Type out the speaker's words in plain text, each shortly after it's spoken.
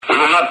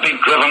cannot be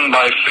driven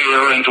by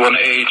fear into an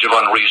age of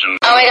unreason.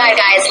 Oh my god,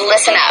 guys,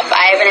 listen up.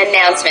 I have an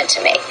announcement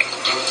to make.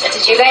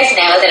 Did you guys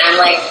know that I'm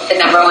like the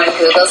 #1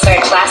 Google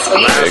search last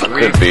week? It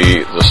could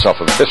be the stuff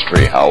of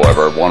history,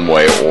 however, one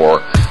way or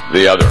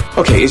the other.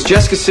 Okay, is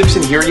Jessica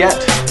Simpson here yet?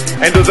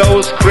 And to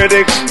those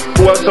critics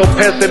who are so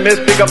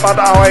pessimistic about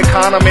our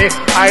economy,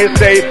 I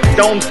say,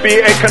 don't be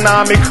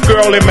economic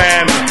girly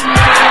man.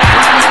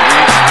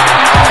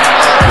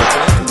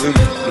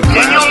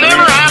 And you'll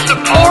never have to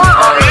pour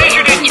or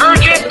measure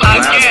detergent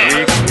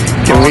again.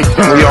 Can we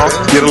all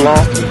get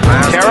along?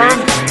 Terror,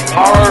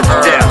 horror,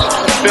 death.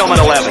 Film at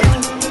 11.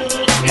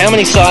 How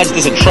many sides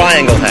does a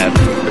triangle have?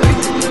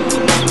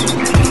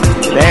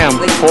 Damn,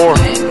 4.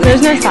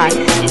 There's no sides.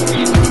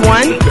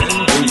 1.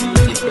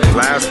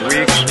 Last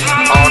week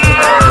on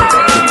Earth.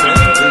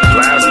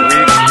 Last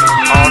week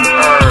on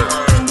Earth.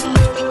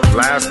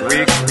 Last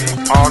week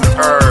on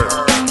Earth.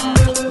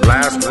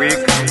 Last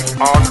week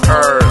on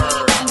Earth.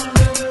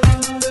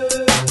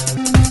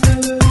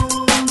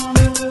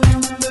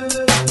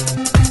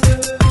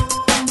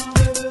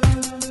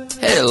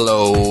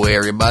 Hello,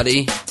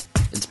 everybody.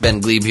 It's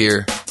Ben Glebe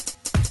here.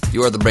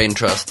 You are the Brain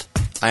Trust.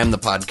 I am the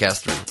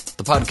podcaster.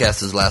 The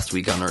podcast is Last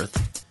Week on Earth.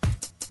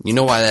 You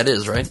know why that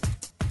is, right?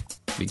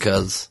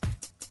 Because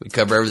we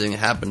cover everything that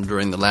happened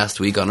during the last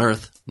week on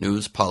Earth.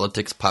 News,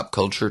 politics, pop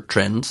culture,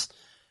 trends.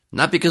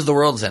 Not because the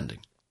world's ending.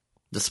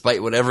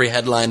 Despite what every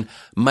headline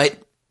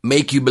might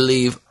make you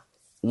believe,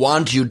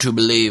 want you to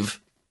believe.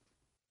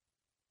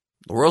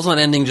 The world's not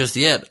ending just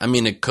yet. I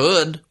mean, it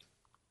could.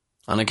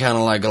 On account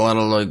of like a lot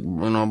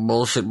of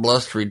bullshit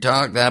blustery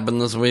talk that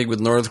happened this week with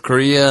North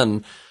Korea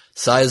and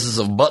sizes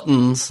of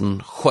buttons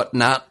and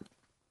whatnot.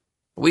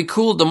 We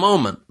cooled the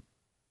moment.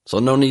 So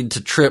no need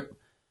to trip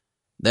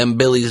them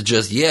billies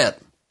just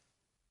yet.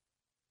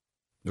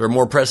 There are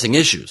more pressing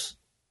issues.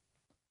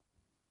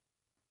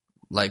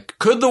 Like,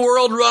 could the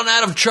world run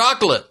out of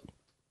chocolate?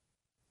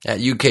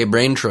 At UK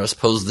Brain Trust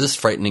posed this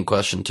frightening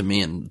question to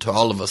me and to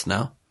all of us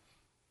now.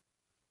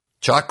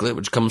 Chocolate,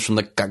 which comes from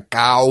the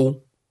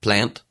cacao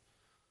plant.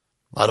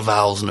 A lot of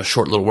vowels in a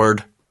short little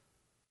word.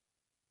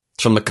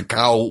 It's from the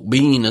cacao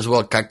bean as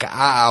well.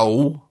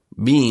 Cacao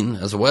bean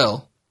as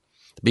well.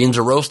 The beans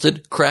are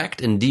roasted,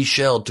 cracked, and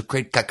deshelled to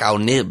create cacao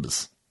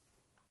nibs.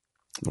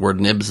 The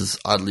word nibs is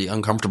oddly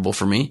uncomfortable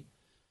for me.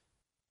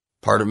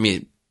 Part of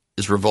me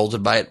is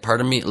revolted by it. Part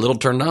of me a little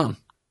turned on.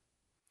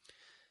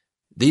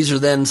 These are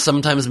then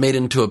sometimes made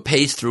into a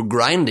paste through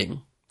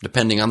grinding,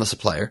 depending on the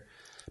supplier.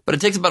 But it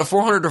takes about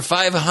 400 or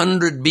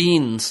 500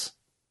 beans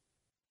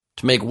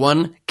to make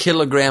 1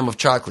 kilogram of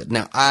chocolate.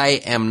 Now,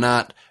 I am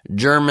not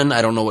German.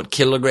 I don't know what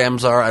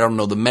kilograms are. I don't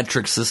know the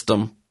metric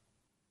system.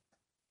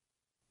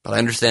 But I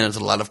understand it's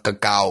a lot of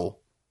cacao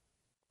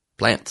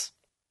plants.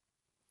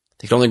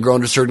 They can only grow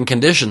under certain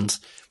conditions,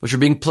 which are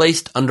being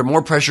placed under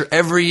more pressure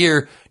every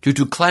year due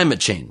to climate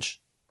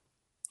change.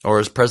 Or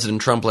as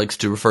President Trump likes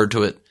to refer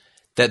to it,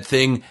 that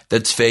thing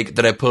that's fake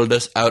that I pulled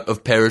us out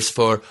of Paris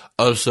for.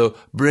 Also,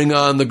 bring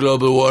on the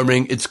global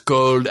warming. It's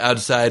cold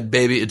outside,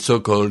 baby. It's so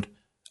cold.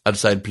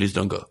 Outside, please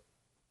don't go.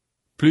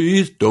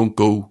 Please don't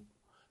go.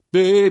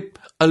 Babe,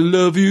 I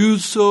love you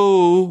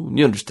so.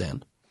 You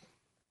understand.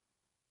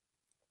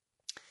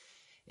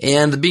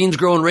 And the beans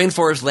grow in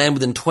rainforest land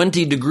within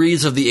 20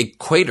 degrees of the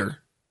equator,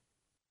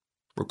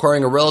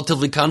 requiring a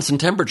relatively constant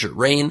temperature,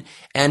 rain,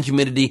 and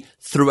humidity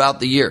throughout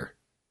the year.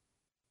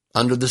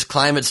 Under this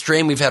climate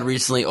strain we've had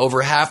recently,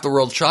 over half the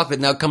world's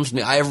chocolate now comes from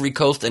the Ivory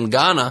Coast and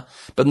Ghana,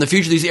 but in the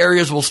future these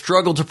areas will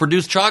struggle to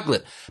produce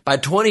chocolate. By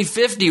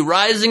 2050,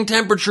 rising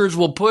temperatures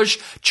will push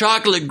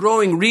chocolate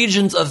growing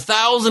regions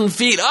 1,000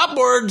 feet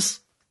upwards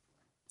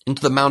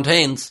into the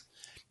mountains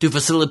to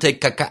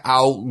facilitate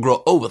cacao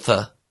growth.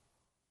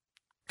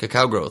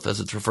 Cacao growth, as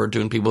it's referred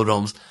to in people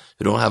who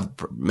don't have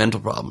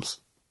mental problems.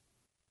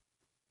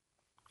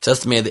 It's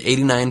estimated that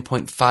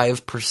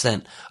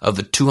 89.5% of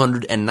the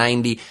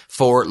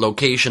 294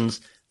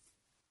 locations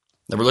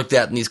that were looked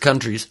at in these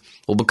countries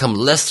will become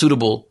less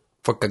suitable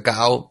for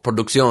cacao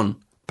production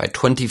by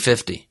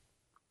 2050.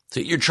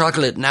 So eat your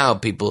chocolate now,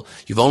 people.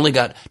 You've only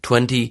got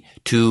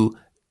 22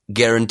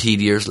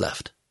 guaranteed years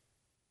left.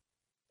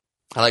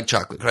 I like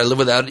chocolate. Could I live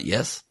without it?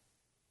 Yes.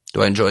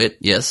 Do I enjoy it?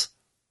 Yes.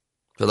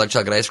 Do I like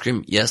chocolate ice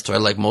cream? Yes. Do I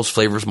like most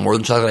flavors more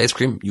than chocolate ice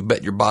cream? You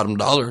bet your bottom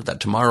dollar that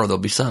tomorrow there'll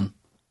be sun.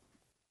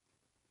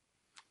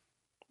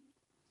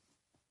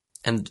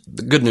 And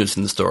the good news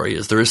in the story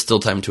is there is still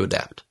time to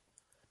adapt.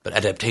 But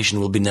adaptation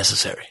will be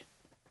necessary.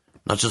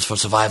 Not just for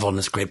survival on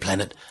this great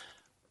planet,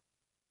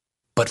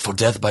 but for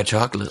death by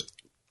chocolate.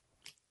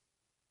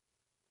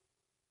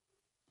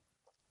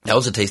 That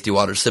was a tasty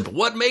water sip.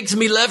 What makes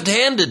me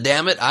left-handed,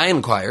 damn it? I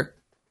inquire.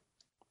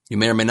 You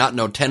may or may not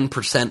know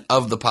 10%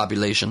 of the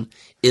population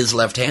is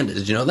left-handed.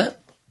 Did you know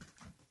that?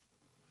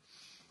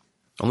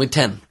 Only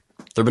 10.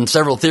 There have been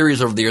several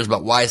theories over the years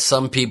about why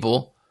some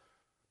people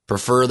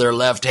prefer their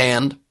left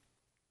hand.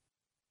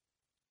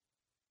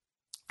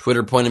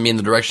 Twitter pointed me in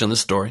the direction of this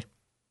story.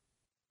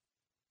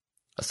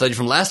 A study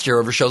from last year,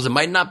 however, shows it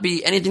might not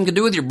be anything to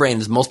do with your brain,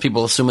 as most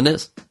people assume it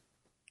is.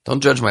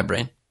 Don't judge my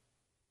brain.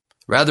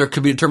 Rather, it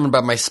could be determined by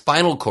my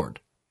spinal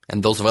cord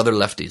and those of other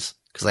lefties,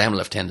 because I am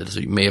left-handed, as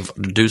you may have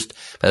deduced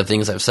by the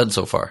things I've said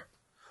so far.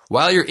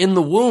 While you're in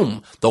the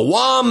womb, the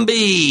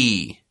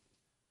wombi.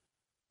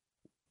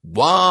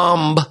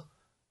 Womb,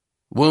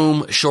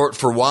 short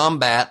for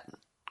wombat,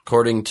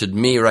 according to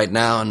me right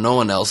now, and no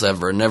one else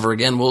ever, and never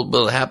again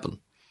will it happen.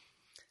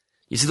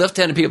 You see,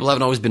 left-handed people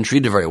haven't always been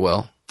treated very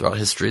well throughout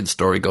history. The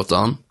story goes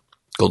on.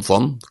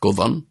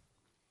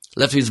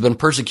 Lefties have been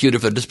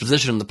persecuted for their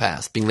disposition in the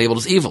past, being labeled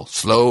as evil,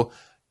 slow,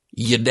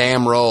 you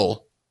damn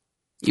roll.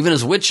 Even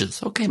as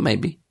witches. Okay,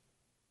 maybe.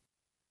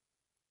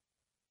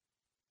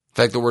 In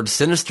fact, the word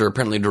sinister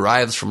apparently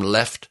derives from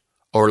left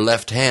or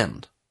left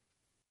hand.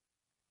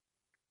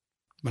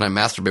 When I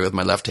masturbate with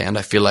my left hand,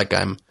 I feel like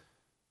I'm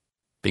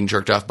being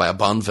jerked off by a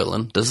Bond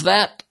villain. Does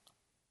that?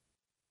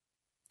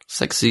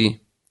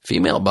 Sexy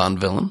female Bond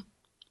villain.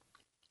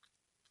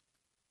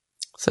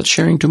 Is that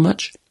sharing too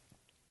much?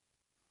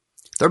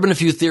 There have been a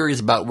few theories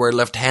about where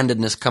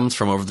left-handedness comes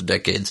from over the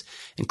decades,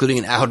 including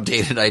an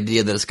outdated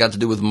idea that it's got to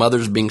do with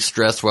mothers being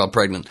stressed while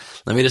pregnant.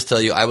 Let me just tell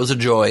you, I was a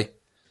joy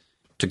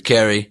to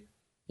carry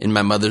in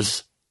my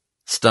mother's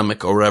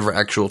stomach or whatever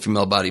actual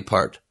female body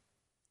part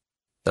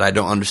that I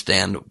don't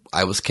understand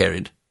I was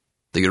carried.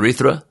 The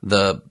urethra,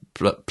 the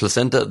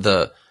placenta,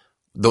 the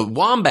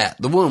wombat,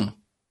 the womb.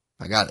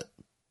 I got it.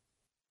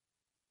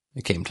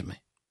 It came to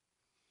me.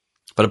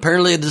 But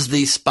apparently it is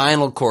the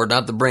spinal cord,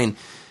 not the brain.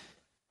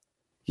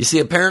 You see,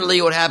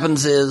 apparently what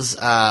happens is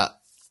by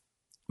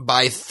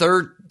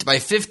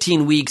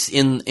 15 weeks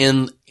in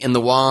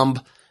the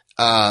womb,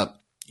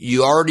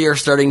 you already are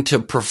starting to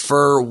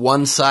prefer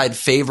one side,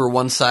 favor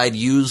one side,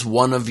 use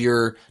one of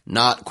your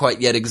not quite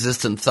yet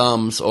existent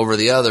thumbs over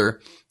the other,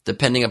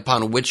 depending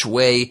upon which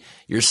way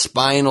your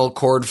spinal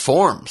cord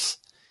forms.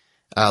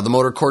 The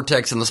motor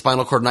cortex and the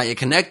spinal cord are not yet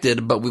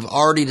connected, but we've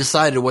already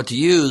decided what to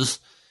use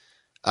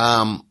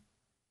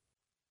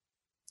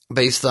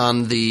based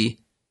on the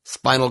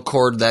spinal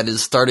cord that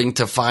is starting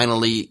to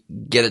finally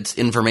get its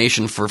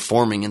information for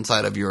forming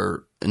inside of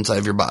your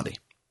body.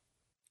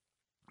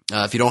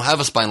 If you don't have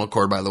a spinal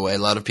cord, by the way, a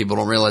lot of people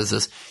don't realize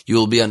this, you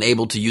will be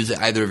unable to use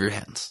either of your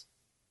hands.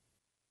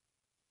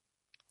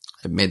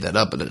 I made that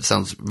up, but it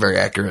sounds very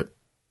accurate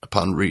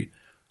upon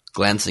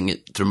glancing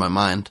it through my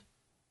mind.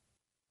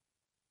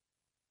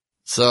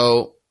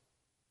 So,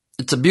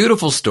 it's a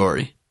beautiful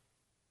story,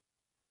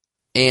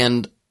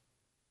 and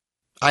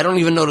I don't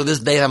even know to this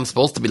day I'm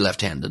supposed to be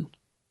left-handed.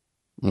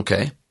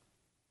 Okay?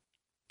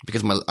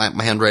 Because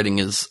my handwriting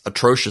is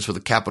atrocious with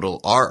a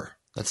capital R.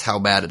 That's how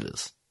bad it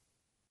is.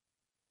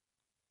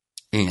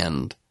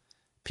 And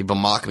people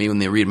mock me when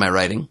they read my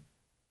writing.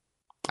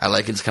 I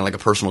like it. It's kind of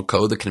like a personal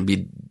code that can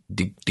be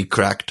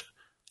decracked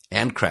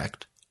and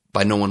cracked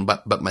by no one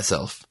but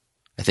myself.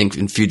 I think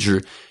in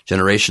future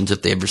generations,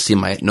 if they ever see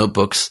my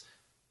notebooks,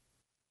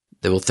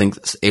 they will think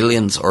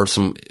aliens or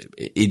some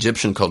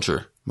Egyptian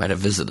culture might have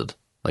visited.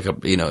 Like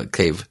a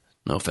cave.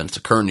 No offense to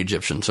current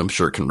Egyptians, so I'm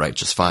sure it can write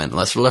just fine,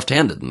 unless they're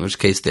left-handed, in which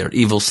case they're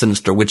evil,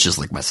 sinister witches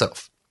like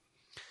myself.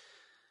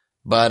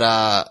 But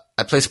I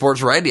play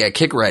sports righty, I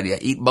kick righty, I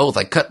eat both,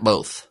 I cut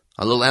both.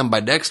 A little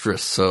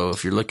ambidextrous, so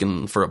if you're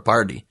looking for a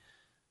party,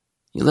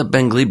 you let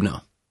Ben Glebe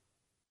know.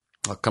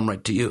 I'll come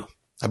right to you.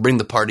 I bring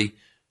the party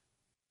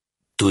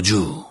to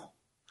you.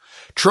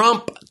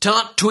 Trump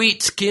taunt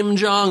tweets Kim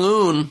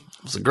Jong-un.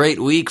 It was a great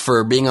week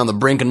for being on the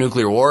brink of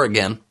nuclear war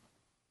again.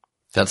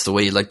 If that's the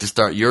way you'd like to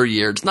start your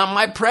year. It's not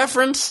my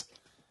preference,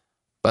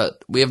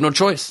 but we have no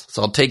choice.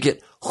 So I'll take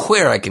it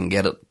where I can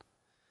get it.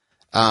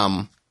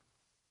 In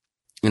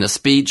a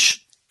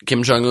speech,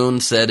 Kim Jong-un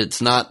said it's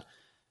not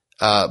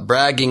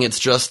bragging,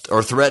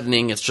 or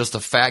threatening. It's just a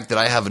fact that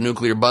I have a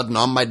nuclear button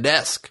on my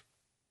desk,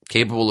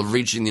 capable of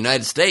reaching the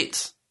United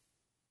States.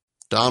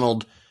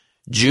 Donald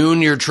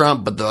Jr.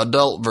 Trump, but the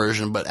adult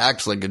version, but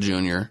acts like a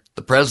junior,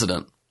 the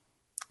president,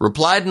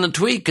 replied in a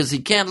tweet because he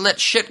can't let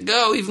shit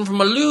go, even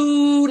from a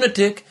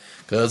lunatic,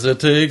 because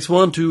it takes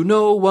one to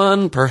know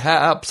one,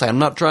 perhaps. I am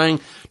not trying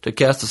to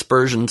cast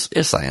aspersions.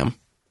 Yes, I am.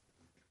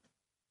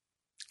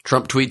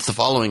 Trump tweets the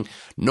following.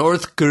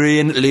 North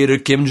Korean leader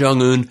Kim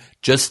Jong-un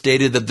just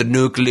stated that the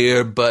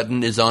nuclear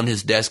button is on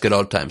his desk at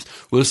all times.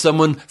 Will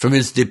someone from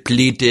his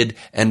depleted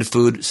and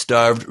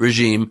food-starved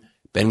regime,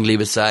 Ben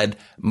Glebe aside,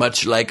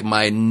 much like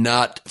my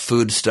not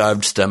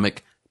food-starved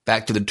stomach,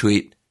 back to the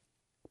tweet,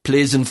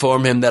 please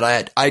inform him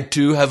that I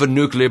too have a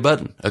nuclear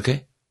button,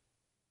 okay?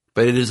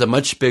 But it is a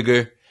much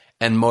bigger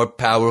and more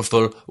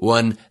powerful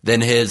one than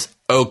his,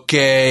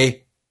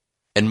 okay?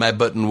 And my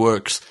button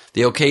works.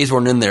 The okays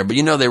weren't in there, but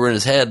they were in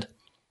his head.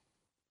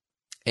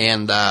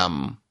 And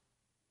having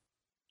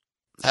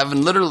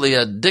literally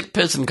a dick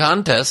pissing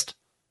contest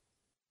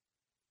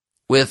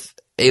with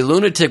a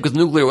lunatic with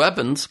nuclear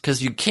weapons,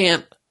 because you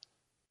can't.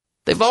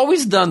 They've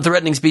always done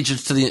threatening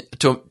speeches to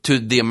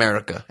the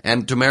America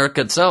and to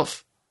America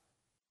itself.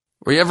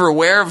 Were you ever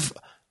aware of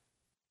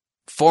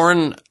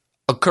foreign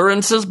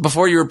occurrences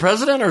before you were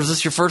president, or is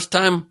this your first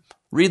time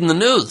reading the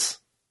news?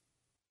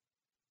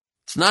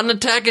 It's not an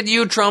attack at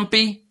you,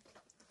 Trumpy.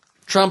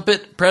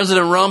 Trumpet,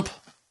 President Rump.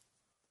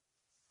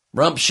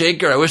 Rump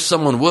shaker, I wish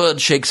someone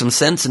would shake some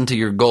sense into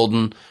your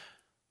golden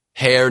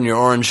hair and your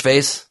orange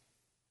face.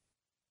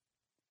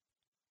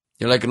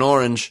 You're like an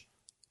orange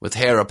with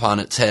hair upon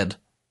its head.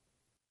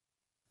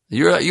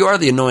 You are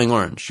the annoying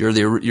orange. You're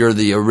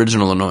the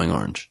original annoying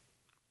orange.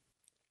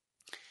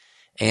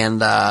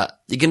 And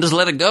you can just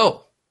let it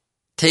go.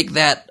 Take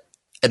that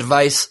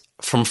advice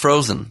from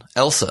Frozen,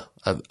 Elsa,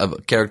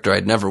 a character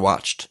I'd never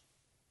watched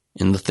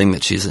in the thing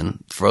that she's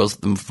in,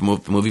 Frozen,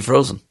 the movie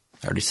Frozen.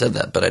 I already said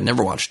that, but I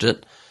never watched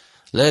it.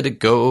 Let it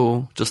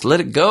go. Just let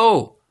it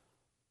go.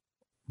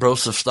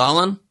 Broseph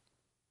Stalin.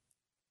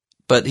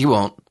 But he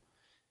won't.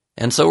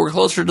 And so we're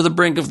closer to the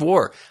brink of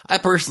war. I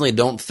personally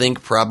don't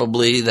think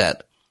probably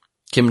that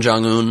Kim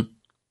Jong-un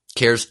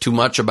cares too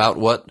much about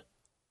what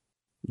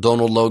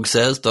Donald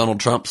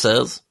Trump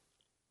says.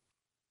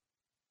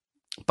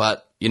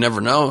 But you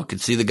never know. You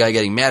could see the guy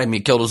getting mad at me.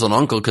 He killed his own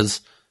uncle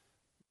because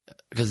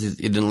he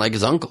didn't like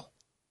his uncle.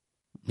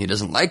 He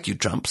doesn't like you,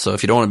 Trump. So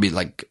if you don't want to be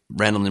like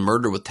randomly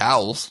murdered with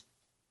towels,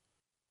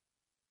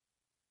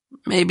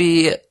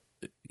 maybe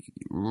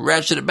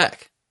ratchet it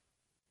back.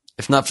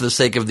 If not for the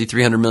sake of the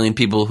 300 million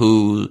people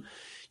who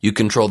you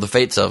control the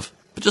fates of,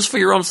 but just for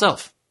your own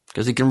self.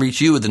 Because he can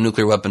reach you with a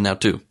nuclear weapon now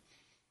too.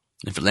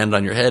 If it landed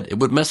on your head, it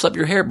would mess up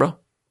your hair, bro.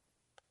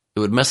 It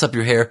would mess up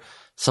your hair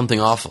something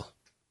awful.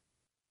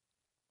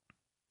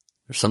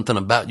 There's something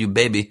about you,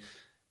 baby,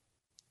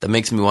 that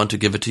makes me want to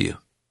give it to you.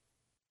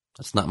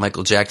 That's not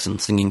Michael Jackson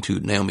singing to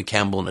Naomi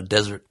Campbell in a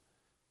desert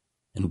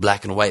in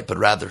black and white, but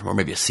rather, or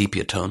maybe a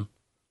sepia tone,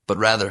 but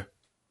rather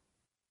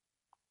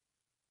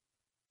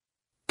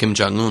Kim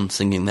Jong-un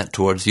singing that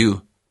towards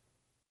you,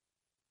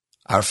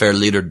 our fair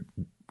leader,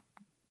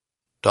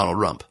 Donald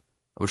Rump.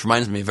 Which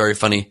reminds me, a very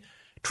funny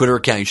Twitter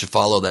account you should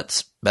follow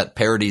that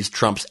parodies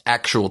Trump's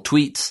actual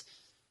tweets.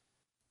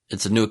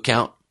 It's a new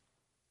account.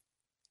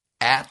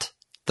 At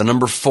the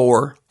number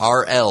 4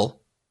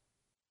 RL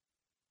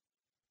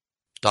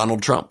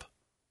Donald Trump.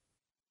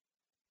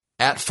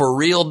 At For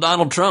Real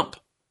Donald Trump.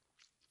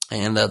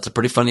 And that's a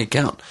pretty funny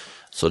account.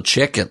 So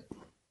check it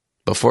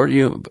before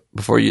you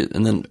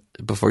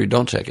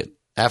don't check it,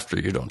 after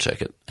you don't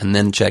check it, and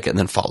then check it and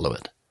then follow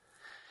it.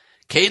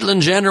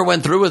 Caitlyn Jenner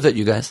went through with it,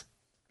 you guys.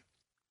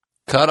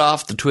 Cut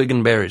off the twig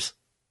and berries.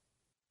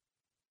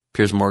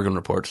 Piers Morgan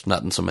reports,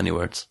 not in so many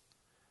words.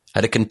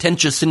 Had a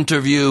contentious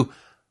interview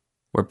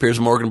where Piers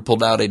Morgan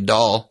pulled out a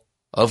doll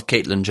of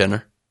Caitlyn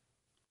Jenner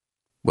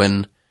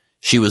when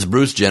she was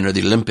Bruce Jenner,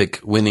 the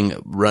Olympic winning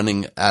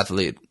running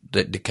athlete,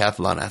 the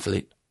decathlon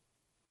athlete,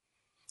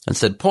 and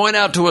said, point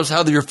out to us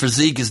how your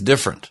physique is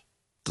different.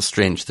 The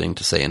strange thing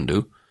to say and do.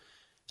 And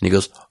he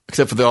goes,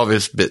 except for the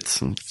obvious bits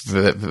and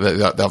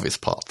the obvious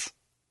parts.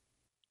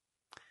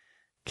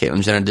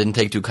 Caitlyn Jenner didn't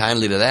take too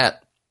kindly to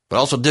that, but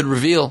also did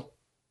reveal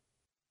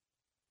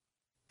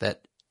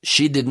that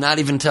she did not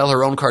even tell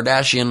her own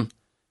Kardashian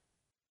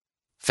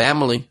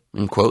family,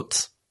 in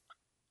quotes,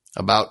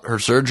 about her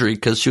surgery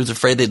because she was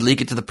afraid they'd leak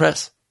it to the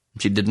press.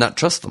 She did not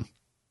trust them.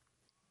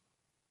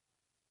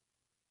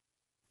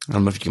 I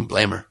don't know if you can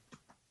blame her.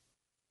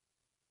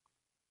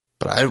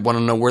 But I want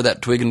to know where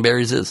that twig and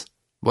berries is.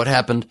 What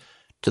happened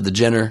to the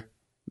Jenner,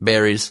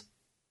 berries,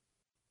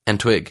 and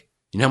twig?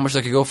 You know how much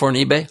that could go for on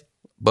eBay?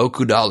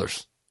 Boku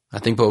dollars. I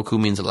think boku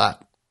means a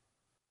lot.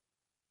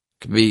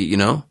 Could be,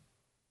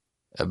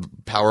 a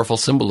powerful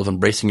symbol of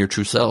embracing your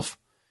true self.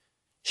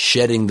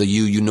 Shedding the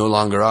you no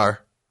longer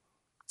are.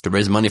 To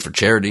raise money for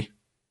charity.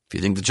 If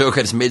you think the joke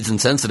I just made is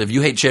insensitive,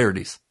 you hate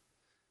charities.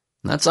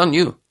 And that's on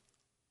you.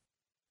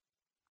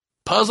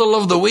 Puzzle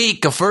of the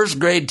week. A first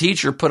grade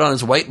teacher put on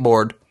his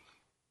whiteboard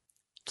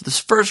to this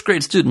first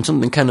grade student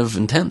something kind of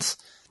intense.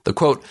 The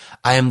quote,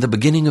 I am the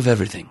beginning of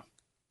everything.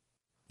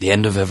 The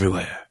end of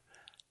everywhere.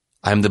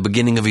 I am the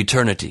beginning of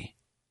eternity,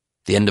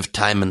 the end of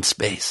time and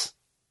space.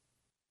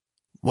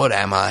 What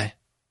am I?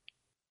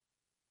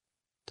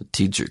 The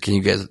teacher, can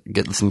you guys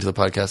get listening to the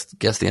podcast,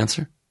 guess the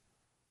answer?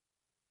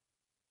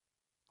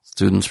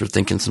 Students were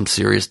thinking some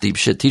serious deep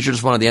shit. Teacher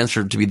just wanted the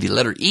answer to be the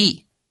letter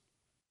E.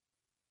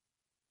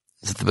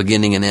 It's at the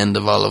beginning and end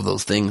of all of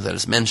those things I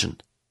just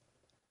mentioned.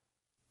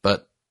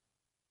 But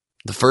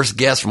the first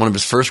guess from one of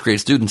his first grade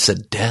students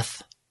said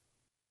death.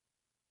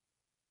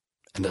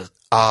 And an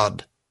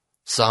odd,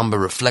 somber,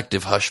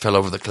 reflective hush fell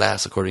over the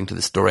class, according to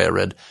the story I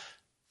read,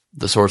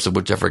 the source of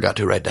which I forgot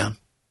to write down.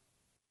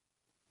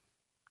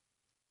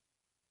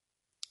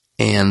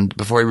 And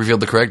before he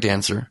revealed the correct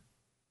answer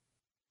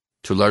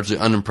to a largely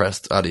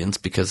unimpressed audience,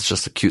 because it's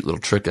just a cute little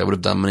trick, I would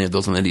have done many of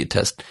those on the idiot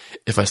test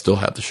if I still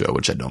have the show,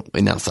 which I don't.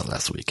 We announced that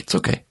last week. It's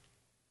okay.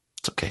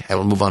 It's okay. I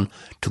will move on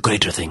to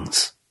greater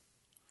things.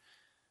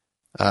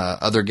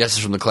 Other guesses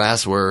from the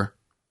class were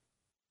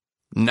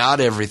not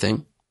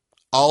everything,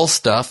 all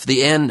stuff,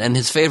 the end, and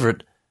his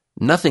favorite,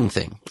 nothing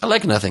thing. I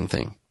like nothing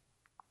thing.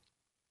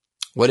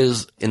 What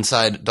is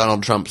inside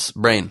Donald Trump's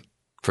brain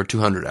for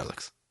 200,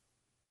 Alex?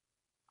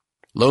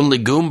 Lonely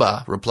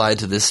Goomba replied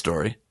to this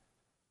story,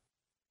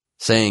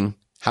 saying,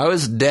 how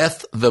is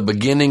death the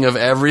beginning of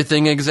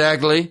everything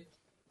exactly?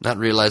 Not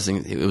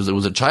realizing it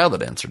was a child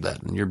that answered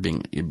that, and you're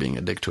being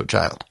a dick to a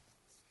child.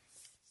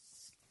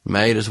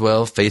 Might as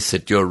well face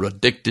it, you're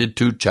addicted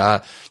to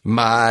child.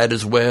 Might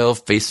as well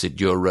face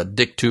it, you're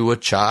addicted to a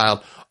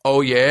child.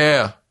 Oh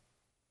yeah.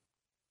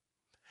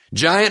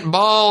 Giant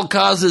ball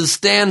causes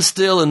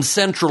standstill in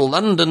central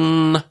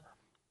London.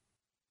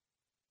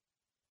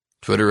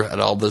 Twitter had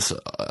a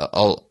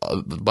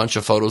bunch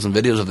of photos and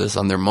videos of this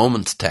on their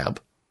Moments tab.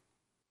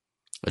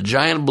 A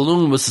giant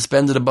balloon was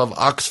suspended above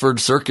Oxford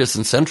Circus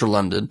in central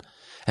London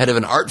ahead of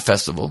an art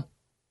festival,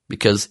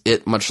 because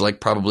it, much like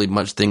probably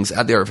much things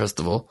at the art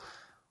festival,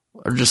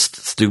 are just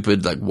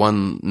stupid, like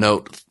one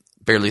note,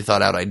 barely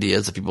thought out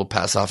ideas that people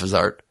pass off as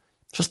art.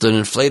 Just an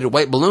inflated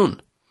white balloon.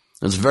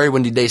 It was a very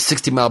windy day,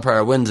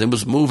 60-mile-per-hour winds. It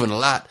was moving a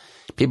lot.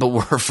 People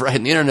were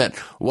frightened. The internet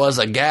was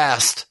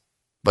aghast,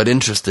 but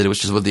interested,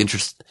 which is what the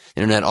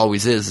internet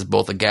always is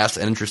both aghast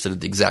and interested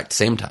at the exact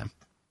same time.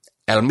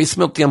 Al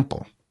mismo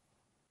tiempo.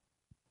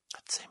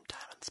 At the same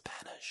time in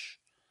Spanish.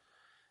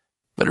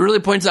 But it really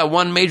points out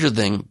one major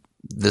thing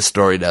this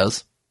story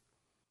does.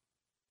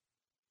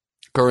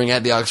 Occurring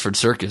at the Oxford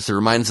Circus, it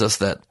reminds us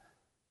that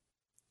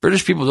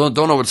British people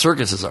don't know what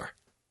circuses are.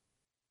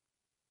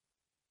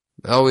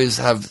 They always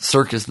have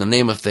circus in the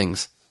name of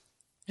things.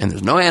 And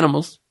there's no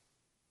animals.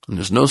 And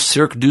there's no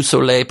Cirque du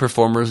Soleil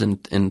performers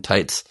in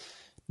tights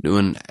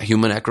doing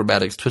human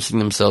acrobatics, twisting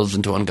themselves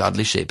into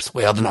ungodly shapes.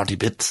 Where are the naughty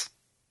bits?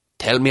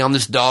 Tell me on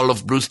this doll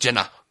of Bruce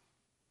Jenner.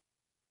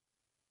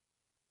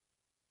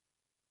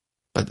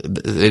 But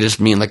they just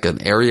mean like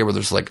an area where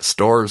there's like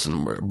stores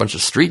and where a bunch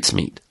of streets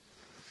meet.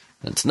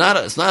 It's not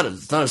a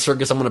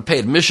circus I'm going to pay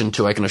admission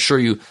to. I can assure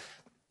you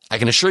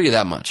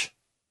that much.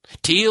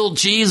 Teal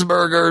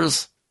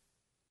cheeseburgers.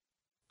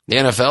 The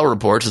NFL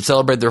reports to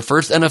celebrate their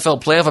first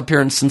NFL playoff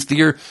appearance since the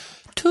year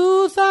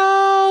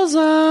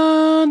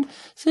 2000.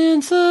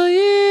 Since the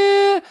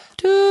year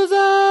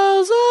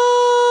 2000.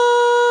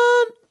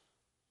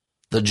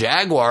 The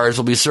Jaguars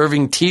will be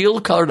serving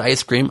teal-colored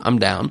ice cream. I'm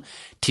down.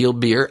 Teal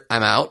beer.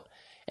 I'm out.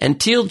 And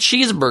teal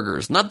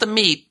cheeseburgers. Not the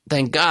meat,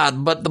 thank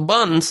God, but the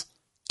buns.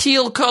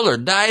 Teal color,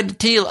 dyed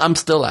teal, I'm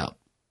still out.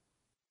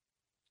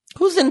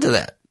 Who's into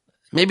that?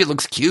 Maybe it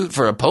looks cute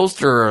for a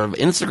poster or an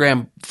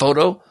Instagram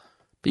photo,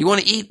 but you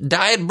want to eat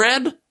dyed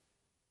bread?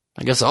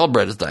 I guess all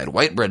bread is dyed.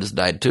 White bread is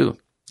dyed too.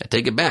 I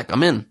take it back.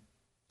 I'm in.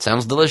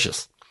 Sounds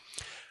delicious.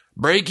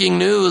 Breaking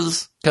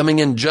news coming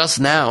in just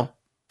now.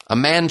 A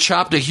man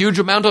chopped a huge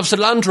amount of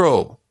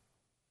cilantro.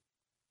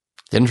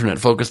 The internet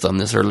focused on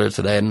this earlier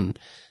today and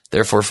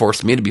therefore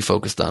forced me to be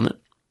focused on it.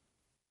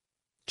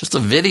 Just a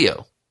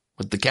video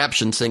with the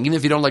caption saying, even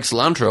if you don't like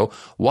cilantro,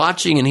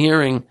 watching and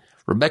hearing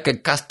Rebecca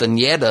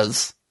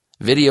Castañeda's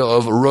video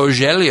of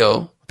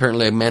Rogelio,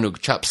 apparently a man who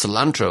chops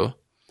cilantro,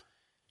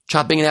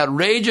 chopping an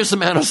outrageous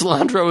amount of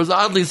cilantro was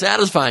oddly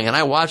satisfying. And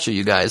I watched it,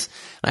 you guys.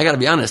 And I got to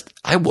be honest,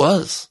 I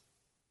was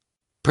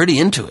pretty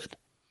into it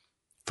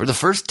for the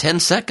first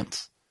 10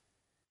 seconds.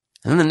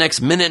 And then the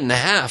next minute and a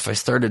half, I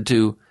started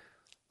to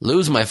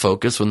lose my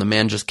focus when the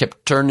man just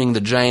kept turning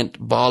the giant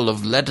ball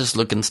of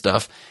lettuce-looking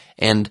stuff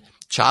and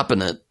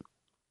chopping it.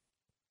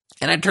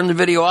 And I turned the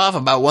video off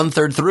about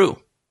 1/3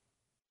 through.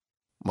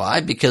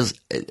 Why? Because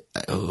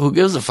who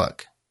gives a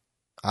fuck?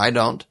 I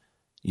don't.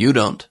 You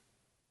don't.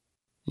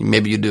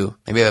 Maybe you do.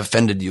 Maybe I've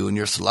offended you in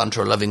your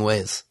cilantro-loving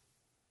ways.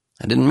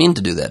 I didn't mean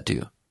to do that to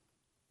you.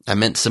 I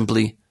meant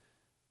simply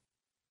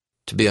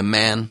to be a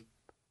man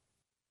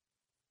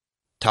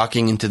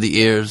talking into the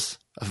ears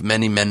of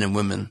many men and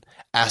women,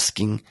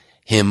 asking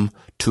him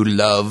to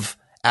love,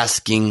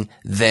 asking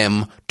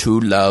them to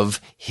love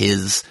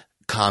his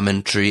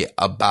commentary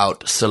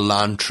about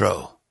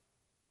cilantro.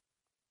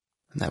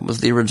 And that was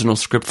the original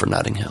script for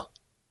Notting Hill.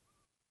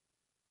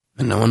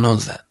 And no one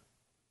knows that.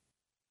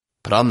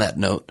 But on that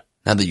note,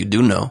 now that you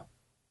do know,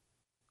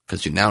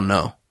 because you now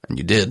know, and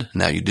you did, and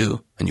now you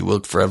do, and you will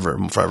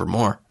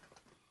forevermore,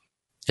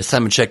 it's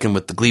time to check in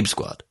with the Glebe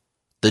Squad.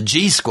 The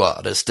G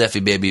Squad, as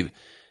Steffi Baby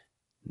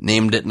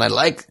named it, and I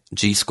like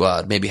G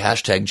Squad. Maybe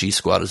hashtag G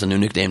Squad is a new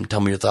nickname.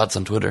 Tell me your thoughts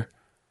on Twitter.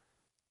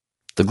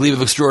 The Glebe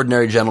of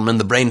Extraordinary Gentlemen,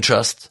 the Brain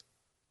Trust,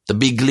 the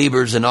big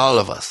Glebers in all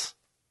of us,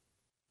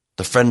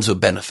 the friends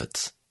with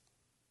benefits,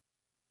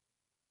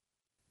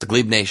 the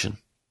Glebe Nation,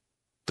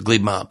 the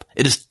Glebe Mob.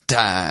 It is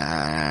time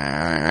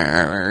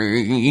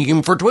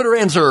for Twitter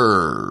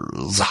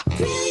Answers.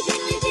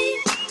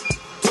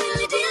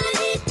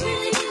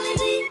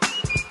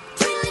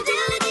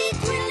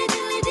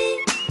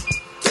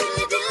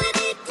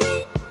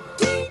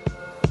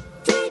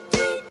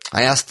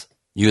 I asked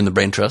you in the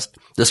Brain Trust,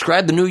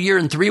 describe the new year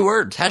in 3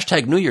 words.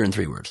 Hashtag New Year in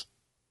 3 words.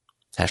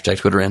 Hashtag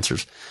Twitter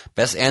Answers.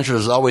 Best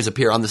answers always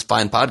appear on this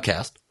fine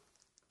podcast.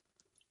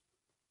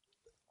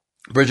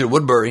 Bridget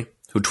Woodbury,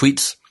 who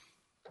tweets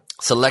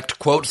select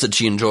quotes that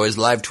she enjoys,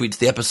 live tweets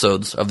the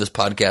episodes of this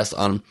podcast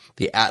on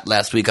the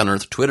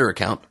 @LastWeekOnEarth Twitter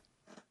account.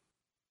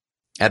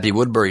 Abby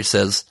Woodbury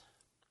says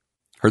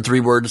her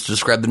 3 words to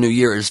describe the new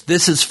year is,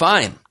 this is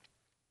fine.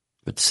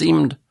 It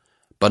seemed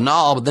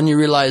banal, but then you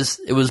realize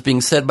it was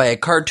being said by a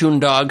cartoon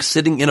dog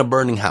sitting in a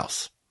burning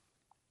house,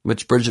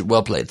 which Bridget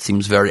well played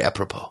seems very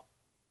apropos.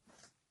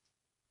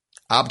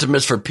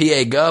 Optimist for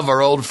PA Gov,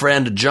 our old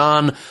friend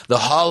John the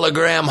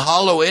Hologram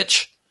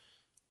Hollowitch,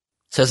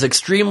 says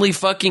extremely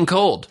fucking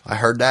cold. I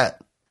heard that.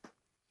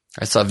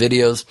 I saw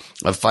videos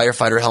of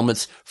firefighter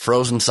helmets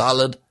frozen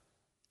solid,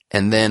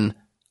 and then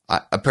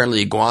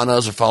apparently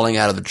iguanas are falling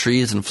out of the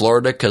trees in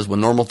Florida because when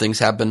normal things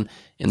happen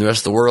in the rest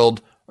of the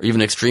world, or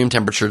even extreme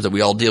temperatures that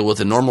we all deal with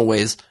in normal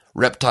ways,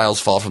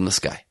 reptiles fall from the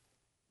sky.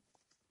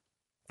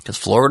 Because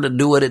Florida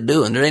do what it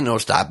do, and there ain't no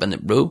stopping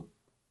it, bro.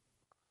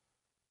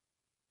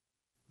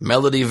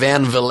 Melody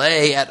Van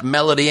Villay at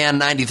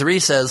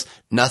MelodyAnn93 says,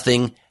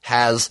 nothing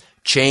has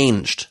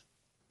changed.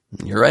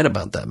 You're right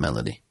about that,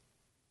 Melody.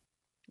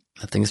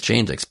 Nothing's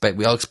changed.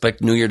 We all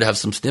expect New Year to have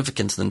some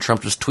significance. Then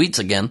Trump just tweets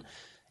again,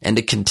 and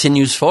it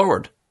continues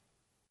forward.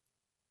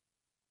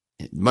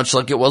 Much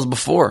like it was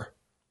before.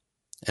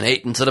 An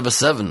 8 instead of a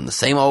 7. The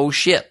same old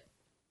shit.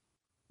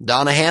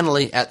 Donna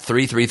Hanley at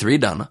 333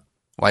 Donna.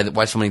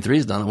 Why so many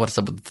threes, Donna? What's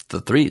up with the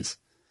threes?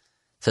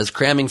 Says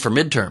cramming for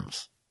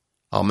midterms.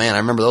 Oh man, I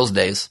remember those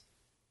days.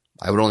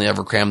 I would only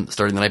ever cram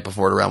starting the night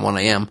before at around 1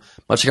 a.m.,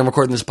 much like I'm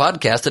recording this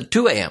podcast at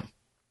 2 a.m.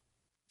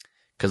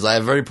 Because I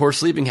have very poor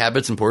sleeping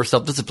habits and poor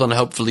self-discipline.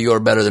 Hopefully you're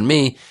better than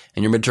me,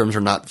 and your midterms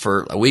are not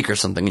for a week or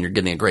something, and you're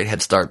getting a great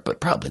head start, but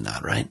probably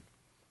not, right?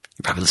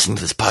 You're probably listening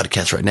to this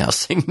podcast right now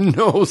saying,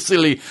 no,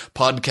 silly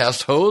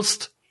podcast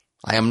host.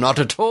 I am not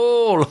at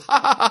all. Ha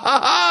ha ha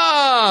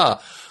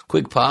ha!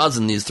 Quick pause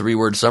in these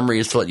 3-word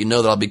summaries to let you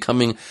know that I'll be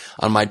coming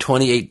on my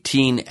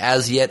 2018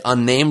 As Yet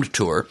Unnamed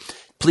tour.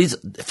 Please,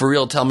 for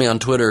real, tell me on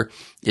Twitter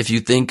if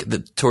you think the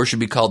tour should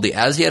be called the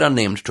As Yet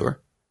Unnamed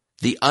Tour,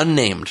 the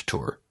Unnamed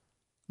Tour,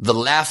 the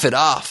Laugh It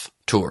Off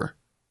Tour,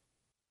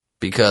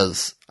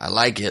 because I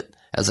like it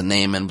as a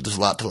name and there's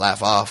a lot to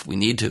laugh off. We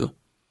need to.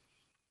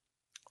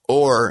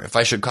 Or if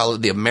I should call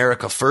it the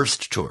America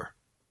First Tour.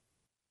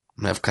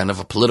 And have kind of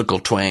a political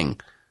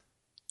twang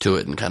to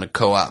it and kind of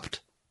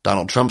co-opt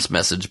Donald Trump's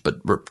message,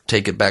 but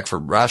take it back for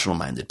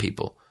rational-minded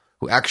people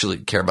who actually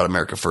care about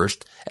America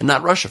first and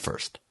not Russia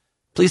first.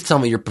 Please tell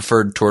me your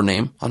preferred tour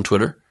name on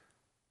Twitter.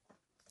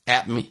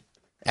 At me,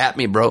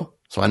 bro,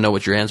 so I know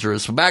what your answer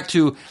is. So back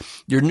to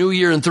your New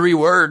Year in 3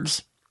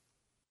 words.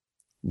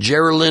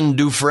 Geraldine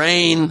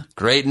Dufresne,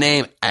 great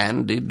name.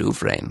 Andy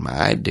Dufresne,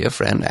 my dear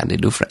friend Andy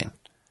Dufresne.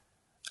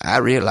 I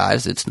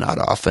realize it's not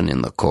often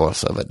in the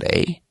course of a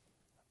day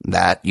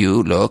that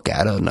you look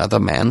at another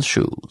man's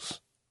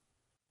shoes.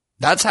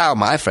 That's how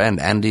my friend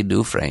Andy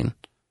Dufresne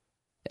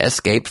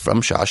escaped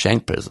from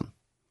Shawshank Prison,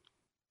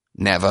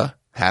 never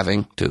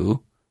having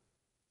to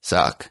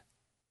suck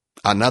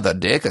another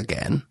dick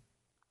again.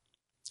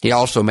 He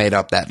also made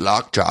up that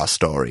lockjaw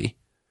story,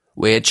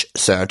 which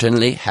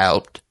certainly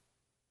helped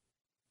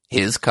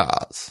his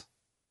cause.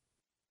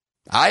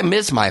 I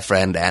miss my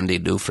friend Andy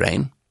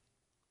Dufresne.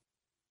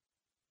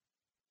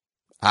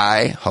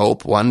 I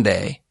hope one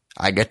day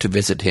I get to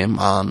visit him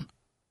on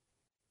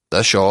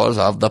the shores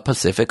of the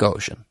Pacific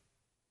Ocean.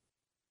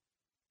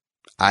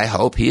 I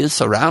hope he is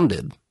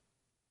surrounded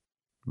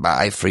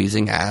by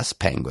freezing-ass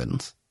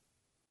penguins.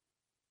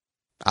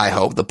 I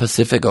hope the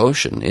Pacific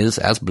Ocean is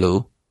as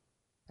blue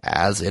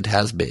as it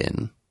has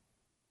been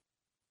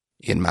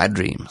in my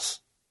dreams.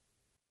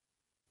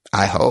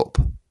 I hope.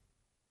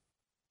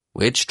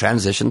 Which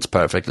transitions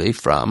perfectly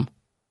from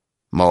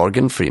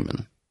Morgan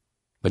Freeman,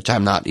 which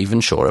I'm not even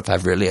sure if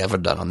I've really ever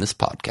done on this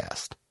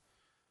podcast,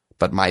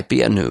 but might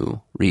be a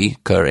new,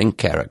 recurring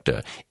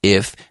character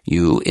if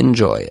you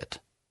enjoy it.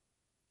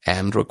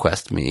 And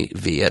request me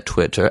via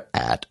Twitter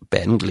at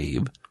Ben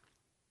Glebe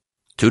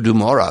to do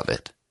more of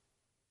it.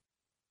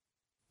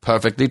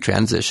 Perfectly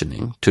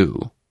transitioning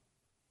to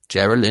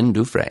Geraldine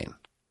Dufresne,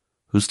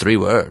 whose 3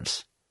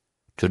 words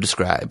to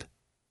describe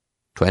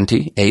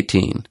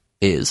 2018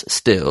 is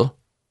still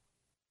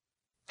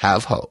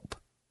have hope.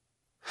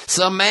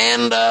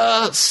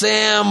 Samanda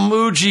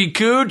Samuchi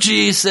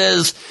Coochie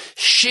says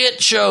shit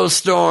show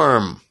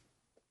storm.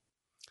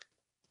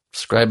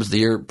 Describes the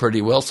year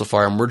pretty well so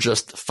far, and we're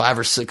just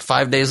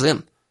 5 days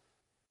in.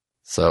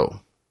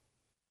 So,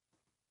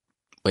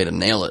 way to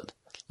nail it.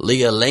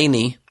 Leah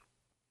Laney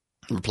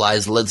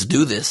replies, let's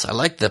do this. I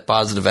like that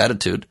positive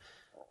attitude.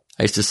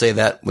 I used to say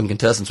that when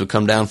contestants would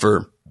come down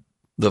for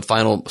the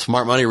final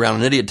smart money round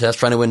and idiot test,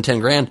 trying to win 10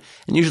 grand,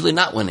 and usually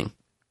not winning.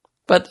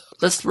 But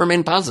let's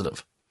remain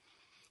positive.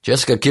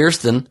 Jessica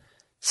Kirsten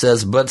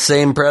says, but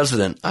same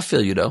president. I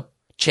feel you, though.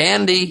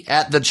 Chandy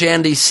at the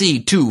Chandy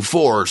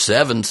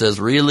C247 says,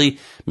 really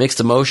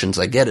mixed emotions.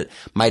 I get it.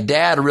 My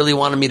dad really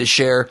wanted me to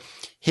share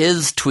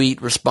his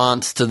tweet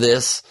response to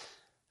this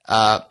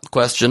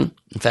question.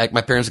 In fact,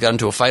 my parents got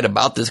into a fight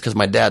about this because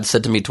my dad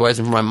said to me twice,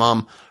 and for my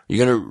mom, are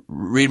you going to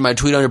read my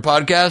tweet on your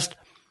podcast?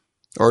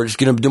 Or just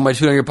going to do my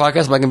tweet on your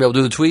podcast? Am I going to be able to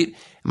do the tweet? And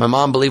my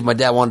mom believed my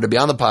dad wanted to be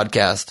on the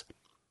podcast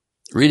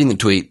reading the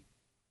tweet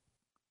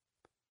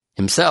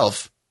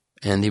himself.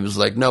 And he was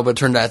like, no, but it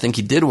turned out I think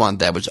he did want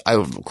that, which I,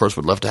 of course,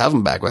 would love to have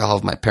him back. I'll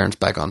have my parents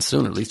back on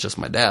soon, or at least just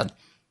my dad.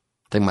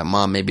 I think my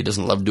mom maybe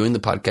doesn't love doing the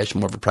podcast. She's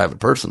more of a private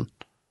person.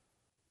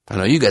 I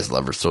know you guys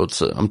love her, so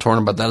I'm torn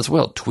about that as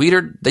well. Tweet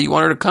her that you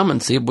want her to come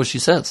and see what she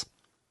says.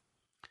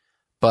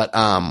 But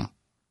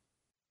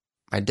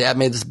My dad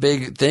made this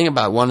big thing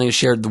about wanting to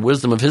share the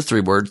wisdom of his 3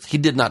 words. He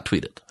did not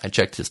tweet it. I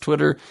checked his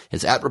Twitter,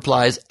 his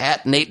 @replies,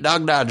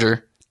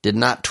 @NateDogDodger, did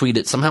not tweet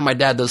it. Somehow my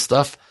dad does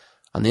stuff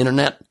on the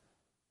internet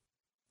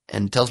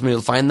and tells me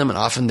to find them, and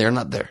often they're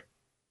not there.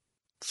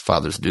 His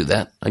fathers do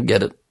that. I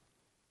get it.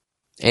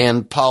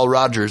 And Paul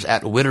Rogers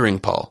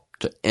 @WitteringPaul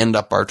to end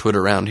up our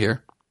Twitter round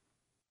here.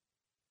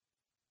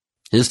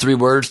 His 3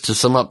 words to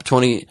sum up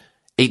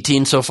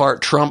 2018 so far: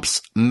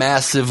 Trump's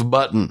massive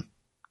button.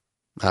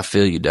 I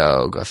feel you,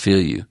 dog. I feel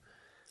you.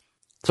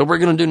 So what we're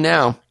going to do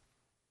now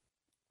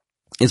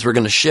is we're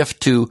going to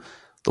shift to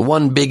the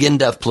one big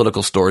in-depth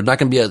political story. It's not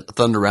going to be a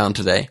thunder round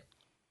today.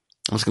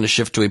 I'm just going to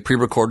shift to a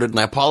pre-recorded, and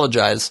I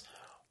apologize,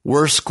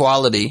 worse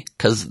quality,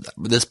 because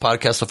this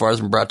podcast so far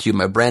has been brought to you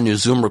my brand new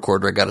Zoom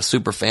recorder. I got a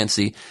super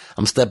fancy,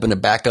 I'm stepping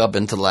it back up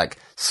into like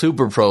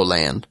super pro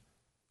land,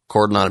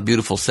 recording on a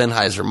beautiful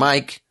Sennheiser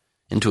mic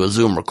into a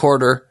Zoom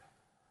recorder.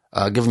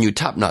 Giving you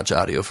top-notch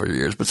audio for your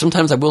ears. But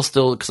sometimes I will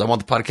still, because I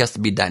want the podcast to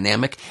be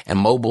dynamic and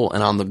mobile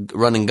and on the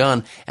run and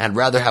gun, and I'd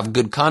rather have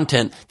good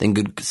content than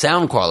good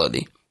sound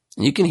quality.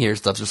 And you can hear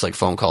stuff just like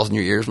phone calls in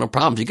your ears, no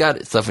problems. You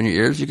got stuff in your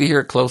ears. You can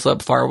hear it close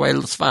up, far away,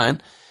 it's fine.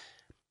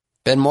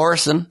 Ben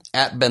Morrison,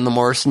 @Ben the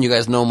Morrison. You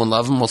guys know him and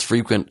love him. Most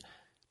frequent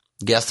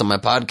guest on my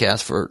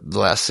podcast for the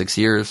last 6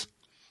 years.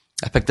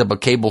 I picked up a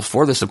cable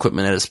for this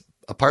equipment at his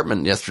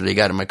apartment yesterday,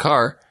 got in my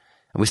car,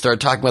 and we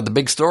started talking about the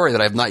big story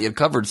that I have not yet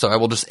covered. So I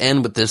will just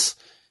end with this,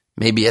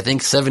 maybe I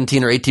think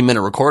 17 or 18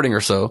 minute recording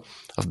or so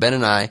of Ben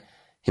and I,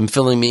 him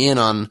filling me in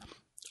on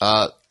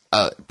part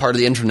of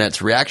the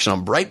internet's reaction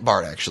on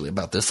Breitbart actually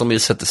about this. Let me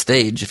just set the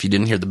stage. If you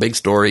didn't hear the big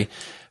story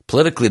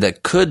politically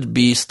that could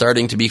be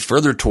starting to be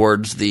further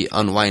towards the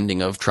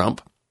unwinding of Trump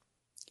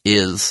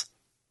is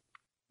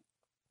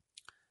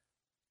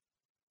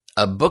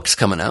a book's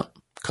coming out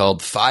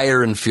called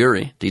Fire and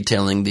Fury,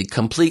 detailing the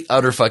complete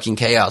utter fucking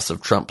chaos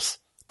of Trump's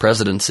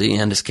presidency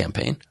and his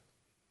campaign.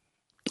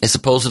 A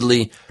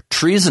supposedly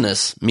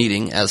treasonous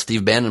meeting, as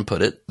Steve Bannon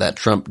put it, that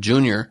Trump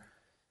Jr.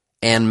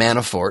 and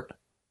Manafort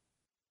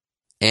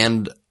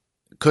and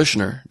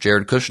Kushner,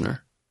 Jared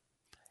Kushner,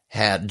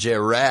 had,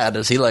 Gerard,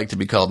 as he liked to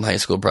be called in high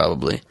school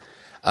probably,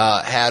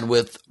 had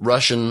with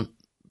Russian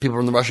people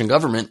from the Russian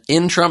government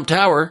in Trump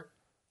Tower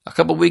a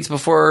couple weeks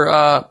before,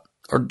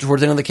 or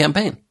towards the end of the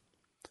campaign.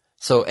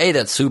 So A,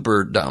 that's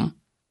super dumb.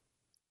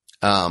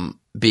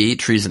 B,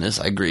 treasonous,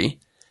 I agree.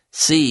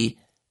 C,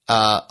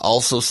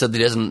 also said that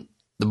he doesn't,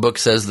 the book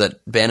says that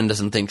Bannon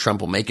doesn't think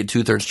Trump will make it,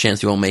 2/3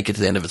 chance he won't make it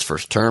to the end of his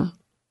first term.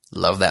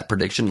 Love that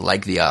prediction,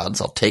 like the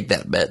odds. I'll take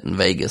that bet in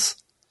Vegas.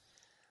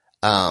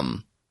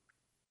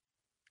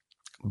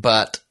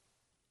 But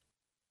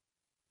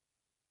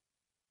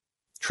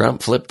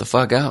Trump flipped the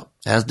fuck out,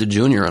 as did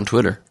Junior on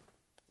Twitter.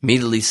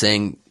 Immediately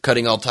saying,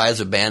 cutting all ties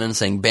with Bannon,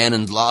 saying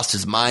Bannon lost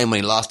his mind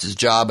when he lost his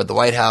job at the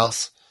White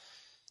House.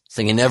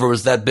 Saying he never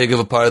was that big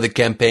of a part of the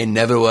campaign,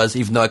 never was,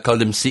 even though I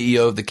called him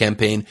CEO of the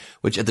campaign,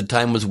 which at the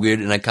time was weird,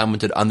 and I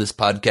commented on this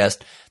podcast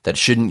that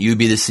shouldn't you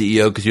be the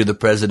CEO because you're the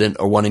president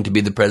or wanting to be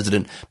the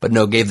president, but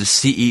no, gave the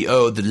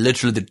CEO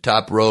literally the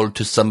top role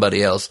to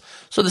somebody else.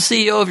 So the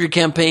CEO of your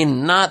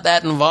campaign, not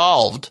that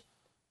involved.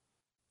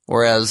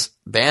 Whereas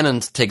Bannon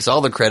takes all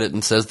the credit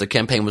and says the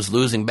campaign was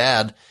losing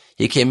bad.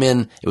 He came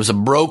in, it was a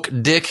broke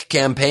dick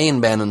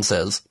campaign, Bannon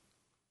says.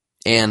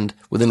 And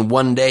within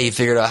one day, he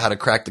figured out how to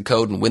crack the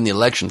code and win the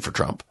election for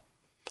Trump.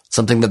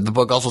 Something that the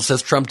book also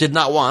says Trump did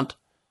not want,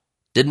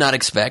 did not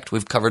expect.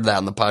 We've covered that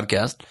on the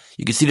podcast.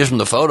 You can see this from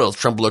the photos.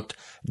 Trump looked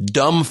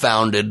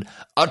dumbfounded,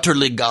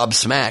 utterly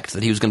gobsmacked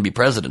that he was going to be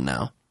president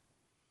now.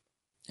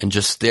 And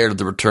just stared at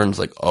the returns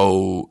like,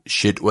 oh,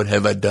 shit, what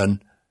have I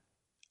done?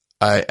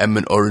 I am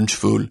an orange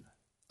fool.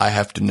 I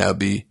have to now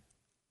be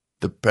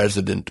the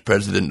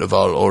president of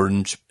all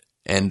orange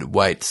and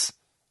whites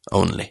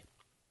only.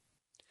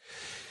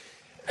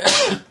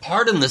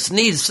 Pardon the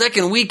sneeze,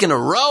 second week in a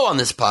row on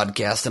this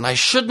podcast, and I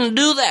shouldn't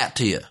do that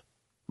to you.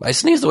 I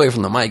sneezed away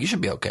from the mic. You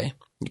should be okay.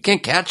 You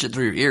can't catch it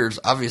through your ears,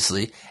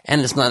 obviously, and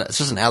it's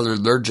just an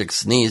allergic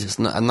sneeze.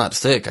 I'm not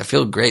sick. I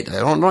feel great.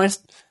 Don't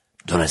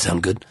I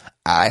sound good?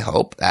 I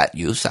hope that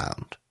you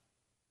sound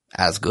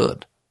as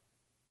good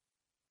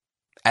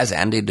as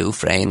Andy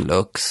Dufresne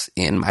looks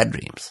in my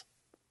dreams.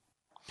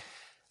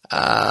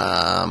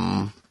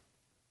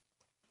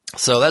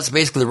 So that's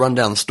basically the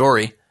rundown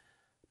story.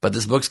 But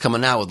this book's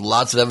coming out with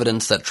lots of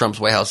evidence that Trump's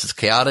White House is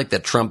chaotic,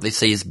 that Trump, they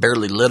say he's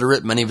barely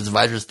literate. Many of his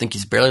advisors think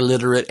he's barely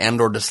literate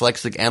and or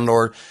dyslexic and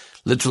or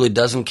literally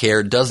doesn't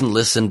care, doesn't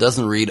listen,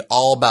 doesn't read,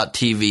 all about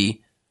TV.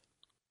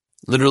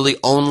 Literally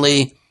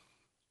only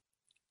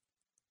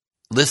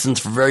listens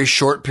for very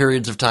short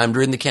periods of time.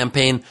 During the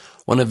campaign,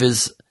 one of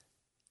his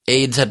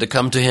aides had to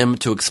come to him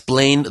to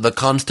explain the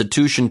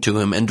Constitution to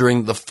him, and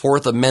during the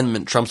Fourth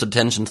Amendment, Trump's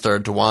attention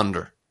started to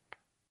wander.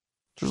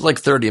 There's like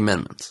 30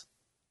 amendments.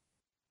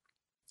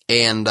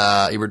 And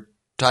he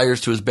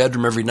retires to his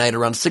bedroom every night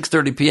around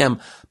 6:30 p.m.,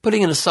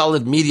 putting in a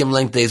solid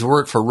medium-length day's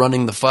work for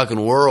running the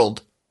fucking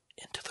world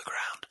into the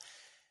ground.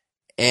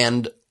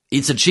 And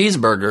eats a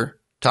cheeseburger,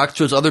 talks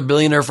to his other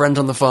billionaire friends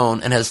on the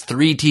phone, and has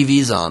 3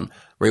 TVs on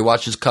where he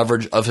watches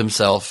coverage of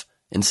himself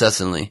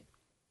incessantly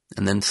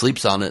and then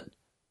sleeps on it.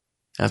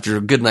 After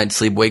a good night's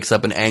sleep, wakes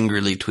up and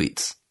angrily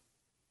tweets.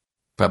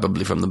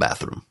 Probably from the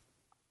bathroom.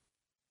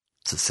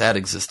 It's a sad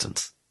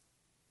existence.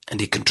 And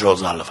he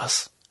controls all of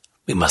us.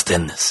 We must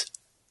end this.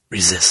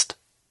 Resist.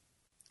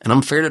 And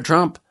I'm fair to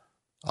Trump.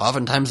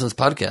 Oftentimes in this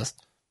podcast,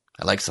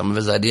 I like some of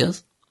his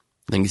ideas.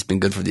 I think he's been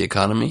good for the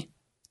economy.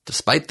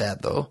 Despite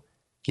that, though,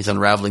 he's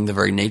unraveling the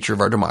very nature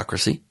of our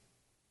democracy.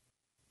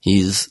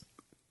 He's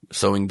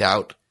sowing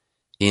doubt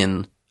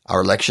in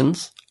our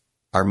elections,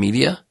 our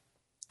media,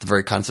 the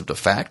very concept of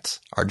facts,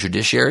 our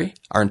judiciary,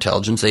 our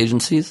intelligence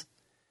agencies,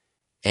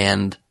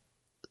 and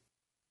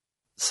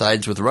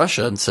sides with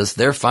Russia and says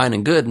they're fine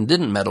and good and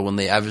didn't meddle when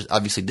they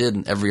obviously did,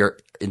 and every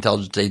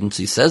intelligence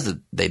agency says that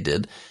they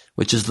did,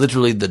 which is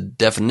literally the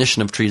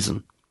definition of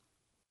treason.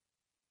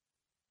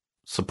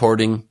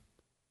 Supporting,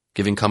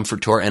 giving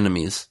comfort to our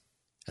enemies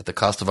at the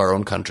cost of our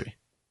own country.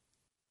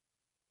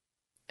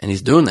 And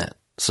he's doing that.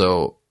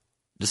 So,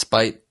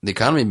 despite the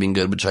economy being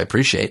good, which I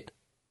appreciate,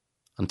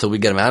 until we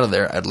get him out of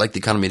there, I'd like the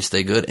economy to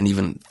stay good, and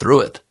even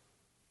through it,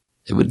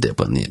 it would dip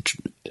when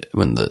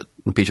the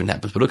impeachment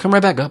happens. But it'll come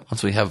right back up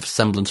once we have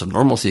semblance of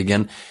normalcy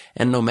again,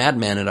 and no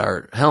madman at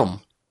our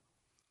helm.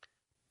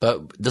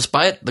 But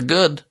despite the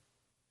good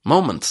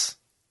moments,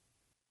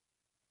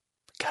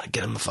 we gotta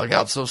get him the fuck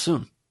out so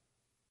soon.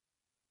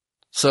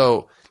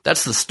 So,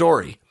 that's the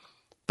story.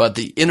 But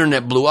the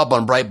internet blew up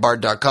on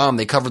Breitbart.com.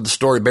 They covered the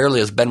story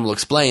barely, as Ben will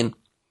explain.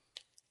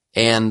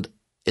 And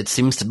it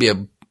seems to be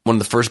one of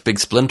the first big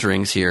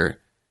splinterings here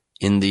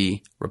in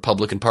the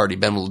Republican Party.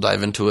 Ben will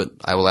dive into it.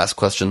 I will ask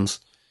questions.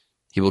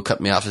 He will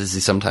cut me off as he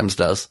sometimes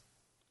does.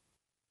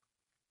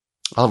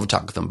 I'll have a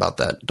talk with him about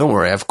that. Don't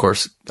worry. I, of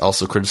course,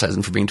 also criticize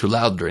him for being too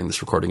loud during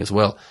this recording as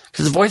well.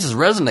 Because his voice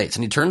resonates,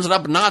 and he turns it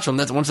up a notch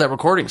once that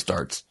recording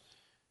starts.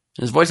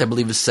 And his voice, I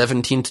believe, is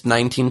 17 to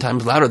 19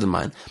 times louder than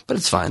mine. But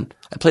it's fine.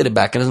 I played it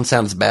back. It doesn't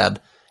sound as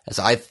bad as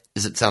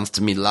it sounds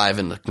to me live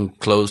in the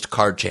enclosed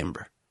card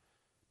chamber.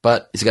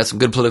 But he's got some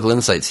good political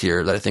insights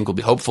here that I think will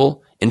be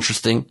hopeful,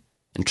 interesting,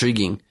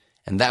 intriguing,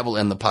 and that will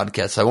end the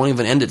podcast. So I won't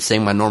even end it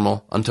saying my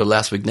normal until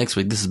last week, next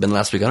week. This has been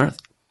Last Week on Earth.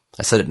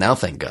 I said it now,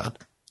 thank God.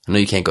 I know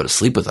you can't go to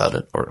sleep without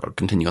it, or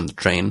continue on the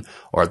train,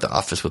 or at the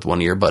office with one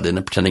earbud in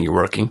and pretending you're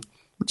working.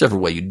 Whichever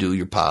way you do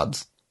your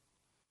pods.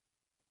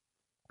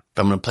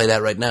 But I'm going to play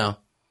that right now.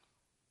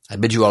 I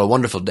bid you all a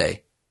wonderful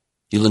day.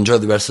 You'll enjoy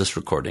the rest of this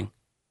recording.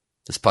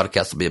 This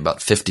podcast will be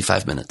about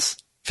 55 minutes.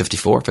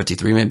 54,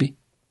 53 maybe?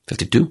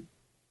 52?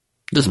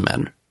 It doesn't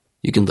matter.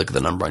 You can look at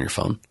the number on your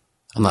phone.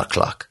 I'm not a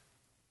clock.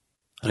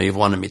 I know you've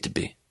wanted me to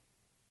be.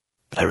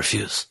 But I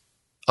refuse.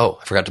 Oh,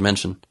 I forgot to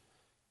mention.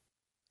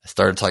 I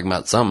started talking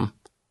about some,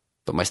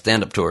 but my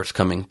stand-up tour is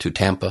coming to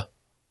Tampa,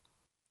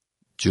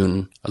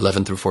 June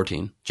 11 through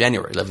 14.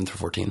 January 11 through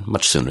 14.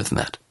 Much sooner than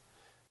that.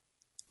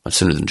 Much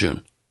sooner than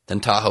June.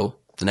 Then Tahoe,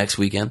 the next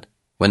weekend,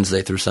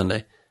 Wednesday through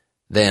Sunday.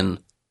 Then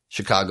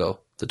Chicago,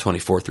 the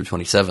 24th through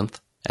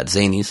 27th, at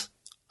Zanies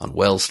on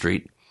Wells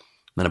Street.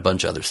 And a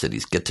bunch of other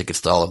cities. Get tickets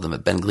to all of them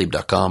at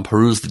benglebe.com.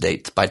 Peruse the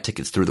dates. Buy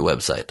tickets through the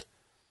website.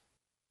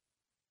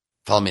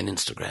 Follow me on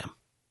Instagram.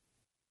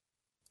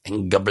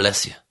 And God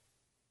bless you.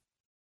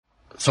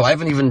 So I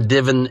haven't even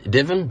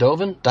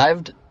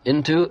dived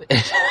into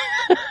it.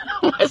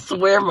 I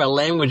swear my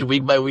language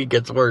week by week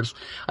gets worse.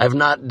 I've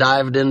not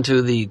dived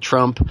into the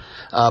Trump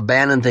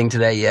Bannon thing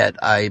today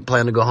yet. I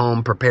plan to go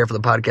home, prepare for the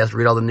podcast,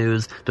 read all the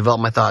news,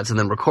 develop my thoughts, and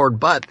then record.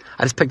 But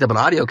I just picked up an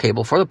audio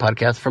cable for the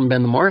podcast from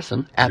Ben the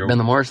Morrison, at Ben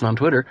the Morrison on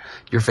Twitter,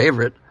 the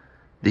favorite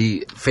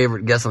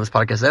guest on this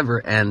podcast ever,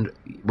 and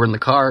we're in the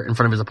car in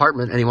front of his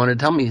apartment, and he wanted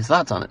to tell me his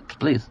thoughts on it.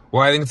 Please.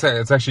 Well, I think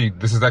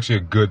this is actually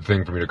a good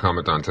thing for me to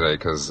comment on today,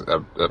 because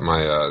at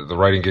my the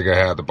writing gig I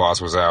had, the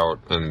boss was out,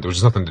 and there was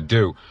just nothing to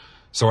do.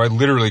 So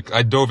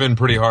I dove in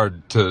pretty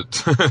hard to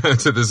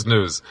to this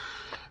news,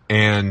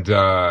 and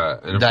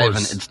of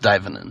course, it's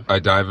diving in.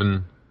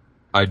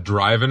 I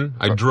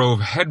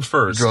drove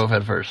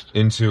headfirst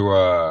into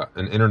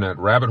an internet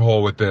rabbit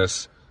hole with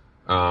this,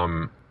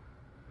 and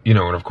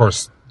of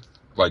course,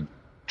 like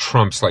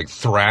Trump's like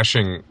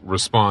thrashing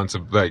response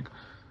of like,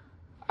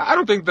 I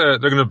don't think they're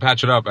going to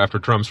patch it up after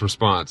Trump's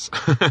response.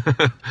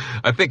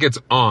 I think it's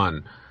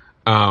on.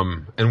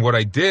 And what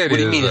I did What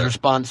do you mean his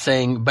response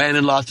saying,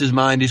 Bannon lost his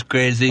mind, he's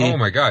crazy? Oh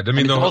my God. I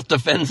mean, the most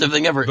offensive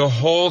thing ever. The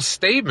whole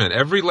statement,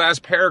 every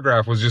last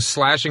paragraph was just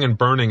slashing and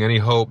burning any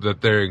hope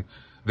that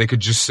they could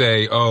just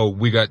say, oh,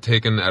 we got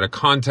taken out of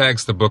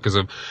context. The book is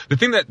the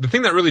thing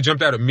that really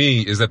jumped out at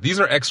me is that these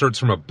are excerpts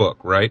from a book,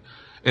 right?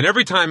 And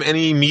every time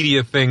any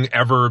media thing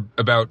ever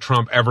about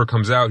Trump ever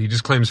comes out, he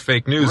just claims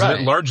fake news, right,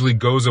 and it largely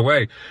goes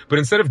away. But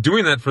instead of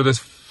doing that for this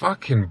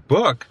fucking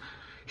book,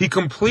 he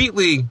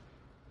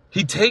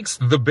takes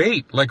the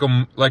bait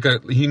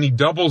he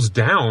doubles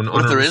down on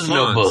a response. There is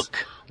no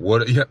book.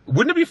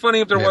 Wouldn't it be funny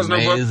if there was no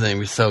book? Amazing, it'd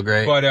be so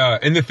great. But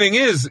and the thing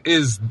is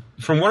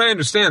from what I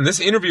understand, this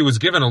interview was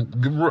given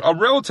a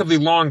relatively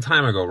long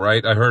time ago,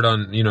 right? I heard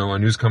on a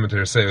news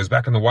commentator say it was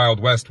back in the Wild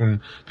West when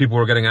people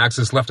were getting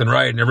access left and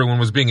right, and everyone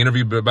was being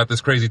interviewed about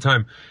this crazy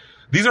time.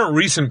 These aren't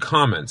recent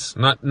comments,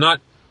 not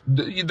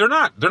They're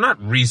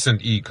not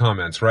recent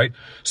comments, right?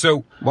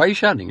 So why are you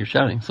shouting? You're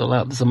shouting so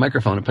loud. This is a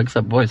microphone. It picks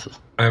up voices.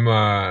 I'm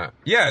my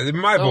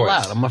so voice.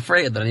 Loud. I'm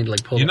afraid that I need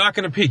to pull. You're not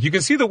going to peek. You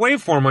can see the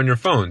waveform on your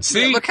phone.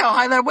 See? Yeah, look how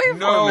high that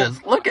waveform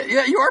is. Look at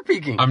you are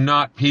peeking. I'm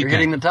not peeking. You're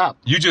hitting the top.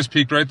 You just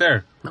peeked right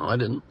there. No, I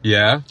didn't.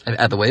 Yeah.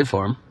 At the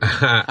waveform.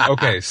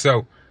 Okay,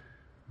 so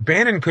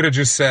Bannon could have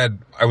just said,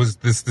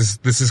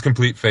 this is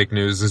complete fake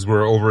news. This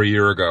were over a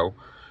year ago.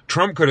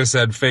 Trump could have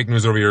said fake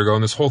news over a year ago,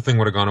 and this whole thing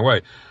would have gone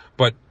away.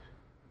 But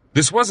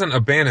this wasn't a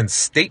Bannon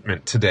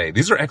statement today.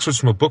 These are excerpts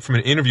from a book from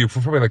an interview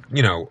from probably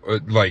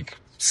like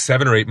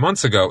 7 or 8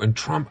 months ago, and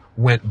Trump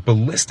went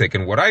ballistic.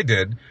 And what I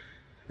did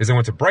is I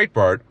went to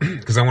Breitbart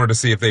because I wanted to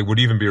see if they would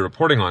even be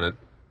reporting on it.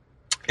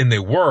 And they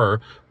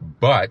were,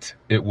 but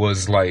it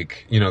was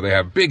like, they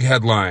have big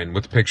headline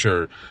with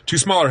picture, 2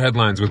 smaller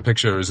headlines with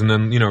pictures, and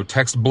then,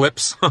 text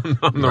blips on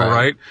the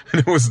right. And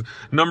it was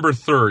number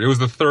 3. It was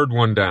the 3rd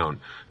one down.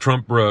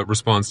 Trump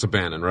responds to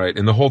Bannon, right?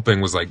 And the whole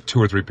thing was like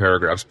 2 or 3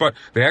 paragraphs, but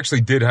they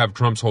actually did have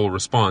Trump's whole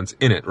response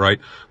in it,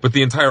 right? But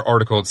the entire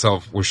article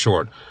itself was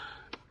short.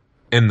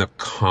 And the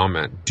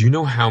comment. Do you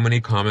know how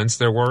many comments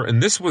there were?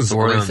 And this was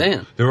what are they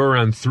saying? There were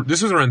around.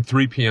 This was around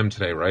 3 p.m.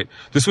 today, right?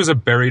 This was a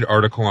buried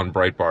article on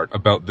Breitbart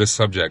about this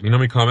subject. You know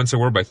how many comments there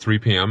were by 3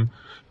 p.m.?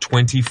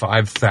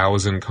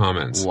 25,000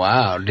 comments.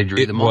 Wow! Did you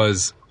read them all? It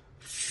was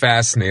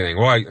fascinating.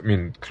 Well, I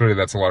mean, clearly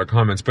that's a lot of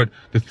comments. But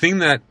the thing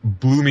that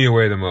blew me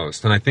away the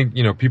most, and I think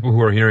people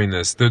who are hearing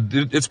this,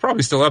 it's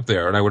probably still up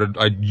there,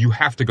 and you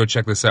have to go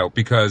check this out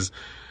because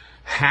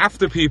half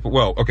the people.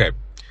 Well, okay,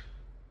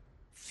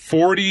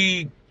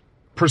 40%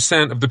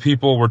 of the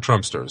people were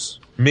Trumpsters,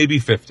 maybe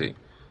 50.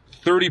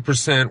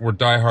 30% were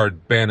diehard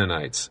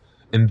Bannonites,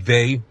 and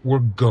they were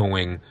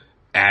going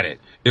at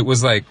it. It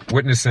was like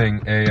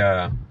witnessing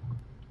a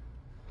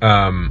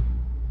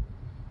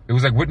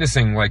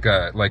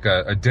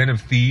den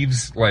of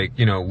thieves,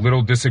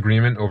 little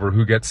disagreement over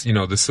who gets,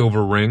 the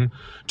silver ring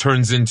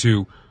turns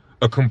into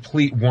a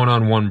complete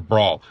one-on-one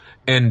brawl.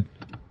 And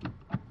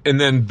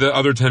then the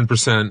other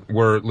 10%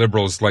 were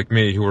liberals like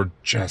me who were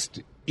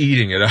just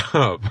eating it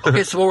up.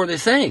 Okay, so what were they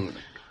saying?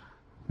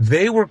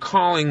 They were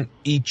calling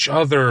each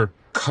other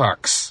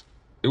cucks.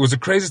 It was the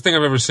craziest thing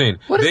I've ever seen.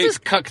 What is this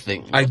cuck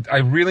thing? I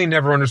really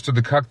never understood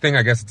the cuck thing.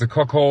 I guess it's a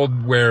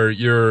cuckold where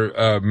you're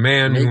a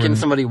man making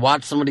somebody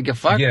watch somebody get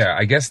fucked. Yeah,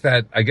 I guess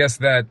I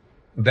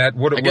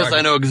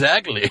know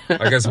exactly.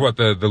 I guess what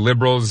the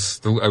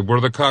liberals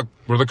we're the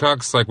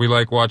cucks, like we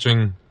like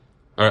watching.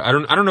 I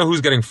don't know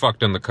who's getting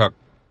fucked in the cuck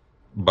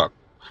buck,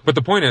 but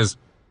the point is.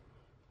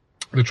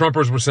 The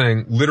Trumpers were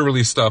saying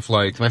literally stuff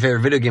like... My favorite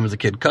video game as a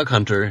kid, Cuck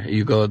Hunter.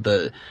 You go at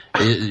the...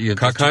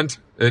 Cuck Hunt?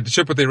 It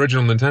shipped with the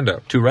original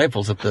Nintendo. 2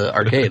 rifles at the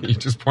arcade. You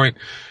just point...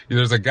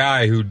 There's a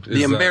guy who...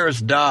 The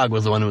embarrassed dog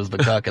was the one who was the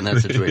cuck in that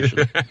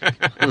situation.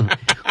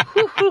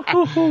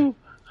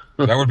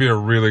 That would be a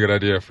really good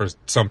idea for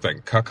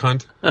something. Cuck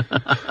Hunt?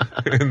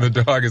 And the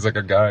dog is like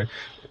a guy.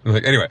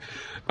 Anyway.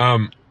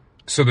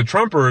 So the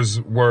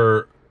Trumpers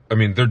were...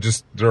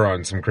 they're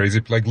on some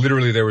crazy,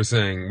 literally they were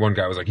saying, one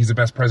guy was like, he's the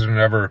best president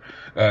ever,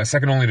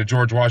 second only to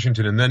George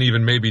Washington, and then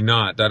even maybe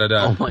not,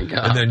 Oh my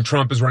God. And then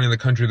Trump is running the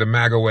country the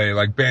MAGA way,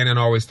 like Bannon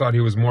always thought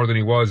he was more than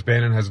he was,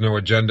 Bannon has no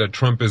agenda,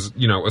 Trump is,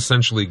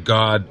 essentially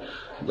God,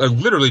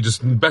 literally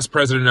just best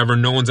president ever,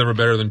 no one's ever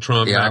better than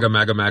Trump, yeah.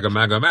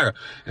 MAGA.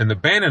 And the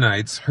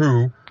Bannonites,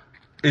 who,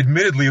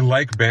 admittedly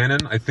like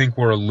Bannon, I think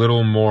were a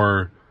little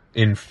more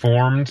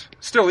informed,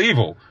 still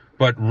evil,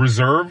 but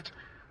reserved,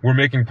 we're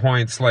making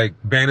points like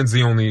Bannon's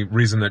the only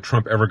reason that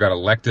Trump ever got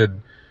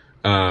elected.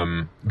 What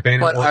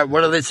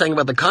are they saying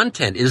about the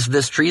content? Is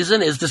this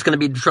treason? Is this going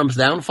to be Trump's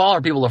downfall?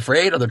 Are people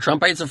afraid? Are the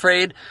Trumpites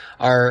afraid?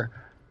 Oh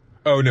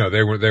no,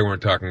 they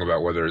weren't talking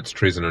about whether it's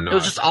treason or not. It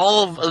was just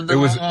all of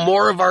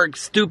more of our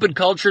stupid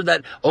culture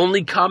that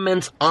only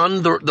comments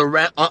on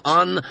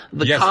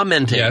the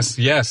commenting.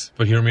 Yes,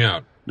 but hear me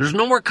out. There's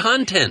no more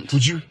content.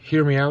 Would you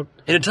hear me out?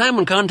 In a time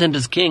when content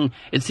is king,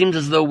 it seems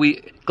as though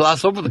we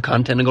gloss over the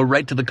content and go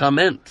right to the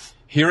comments.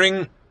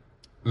 Hearing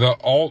the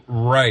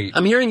alt-right...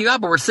 I'm hearing you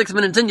out, but we're 6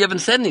 minutes in, you haven't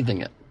said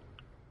anything yet.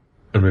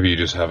 Or maybe you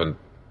just haven't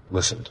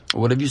listened.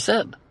 What have you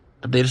said?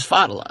 That they just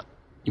fought a lot.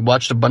 You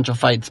watched a bunch of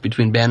fights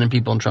between Bannon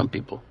people and Trump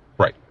people.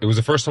 Right. It was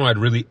the first time I'd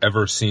really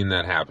ever seen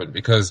that happen,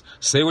 because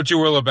say what you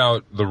will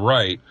about the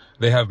right,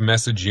 they have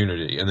message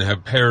unity, and they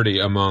have parity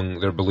among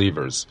their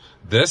believers.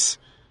 This...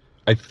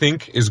 I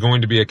think is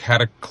going to be a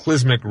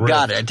cataclysmic rift.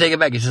 Got it. I take it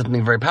back. You said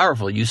something very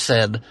powerful. You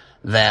said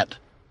that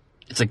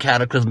it's a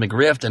cataclysmic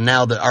rift, and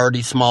now the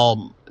already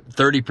small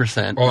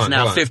 30% is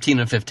now 15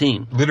 and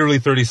 15. Literally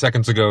 30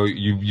 seconds ago,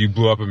 you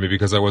blew up at me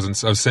because I was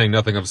saying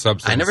nothing of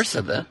substance. I never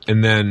said that.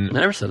 And then I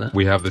never said that.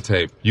 We have the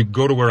tape. You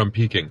go to where I'm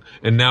peeking,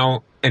 and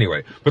now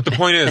anyway. But the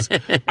point is,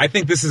 I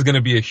think this is going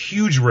to be a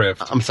huge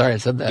rift. I'm sorry I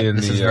said that.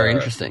 This is very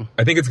interesting.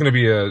 I think it's going to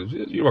be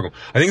you're welcome.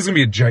 I think it's going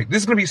to be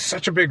this is going to be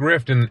such a big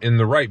rift in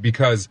the right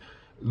because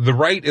the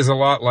right is a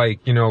lot like,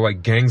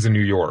 like gangs in New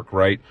York,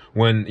 right?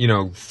 When,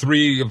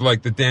 three of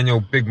like the Daniel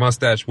Big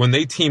Mustache, when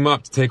they team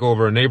up to take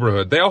over a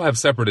neighborhood, they all have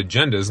separate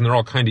agendas and they're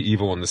all kind of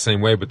evil in the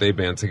same way, but they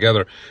band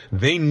together.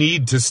 They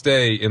need to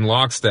stay in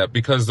lockstep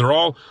because they're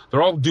all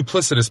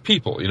duplicitous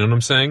people. You know what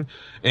I'm saying?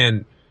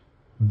 And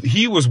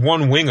he was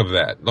one wing of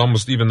that,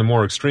 almost even the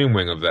more extreme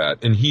wing of that.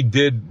 And he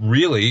did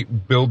really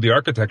build the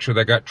architecture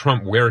that got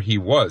Trump where he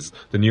was.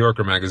 The New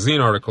Yorker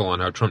magazine article on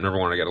how Trump never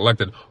wanted to get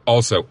elected,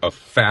 also a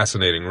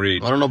fascinating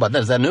read. I don't know about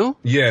that. Is that new?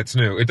 Yeah, it's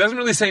new. It doesn't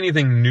really say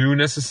anything new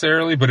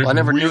necessarily, but I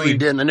never knew he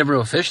didn't. I never knew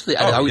officially.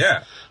 I always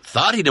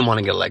thought he didn't want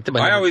to get elected.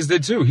 But I always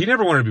did too. He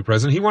never wanted to be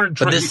president. He wanted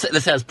Trump. But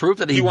this has proof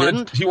that he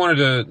didn't? He wanted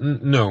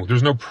to, no,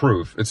 there's no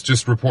proof. It's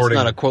just reporting.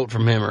 It's not a quote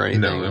from him or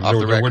anything. No, off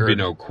the record. There would be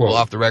no quote. Well,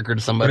 off the record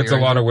to somebody. But it's a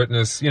lot of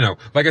witness,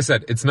 like I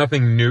said, it's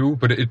nothing new,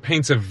 but it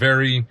paints a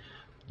very,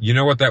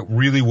 that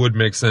really would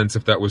make sense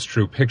if that was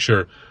true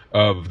picture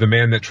of the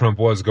man that Trump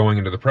was going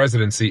into the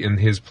presidency, and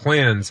his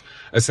plans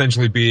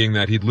essentially being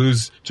that he'd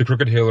lose to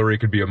crooked Hillary,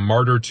 could be a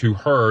martyr to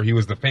her. He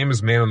was the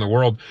famous man in the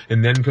world,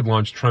 and then could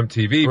launch Trump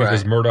TV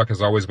because Murdoch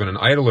has always been an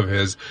idol of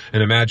his,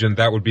 and imagine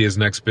that would be his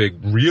next big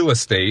real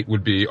estate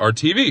would be our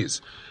TVs.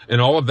 And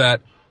all of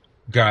that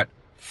got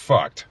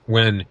fucked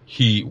when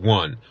he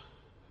won.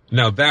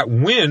 Now, that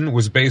win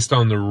was based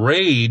on the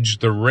rage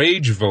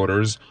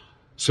voters,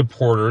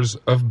 supporters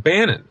of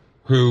Bannon,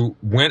 who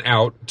went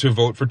out to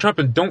vote for Trump.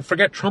 And don't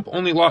forget, Trump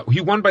only lost,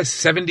 he won by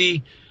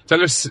 70,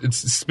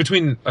 it's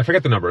between, I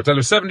forget the number, it's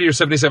either 70 or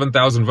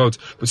 77,000 votes,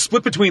 but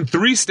split between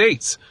 3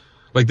 states.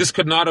 Like, this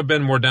could not have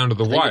been more down to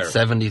the wire.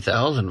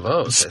 70,000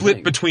 votes.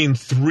 Split between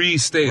 3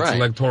 states,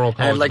 electoral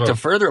college I'd like to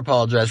further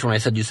apologize for when I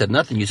said you said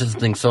nothing. You said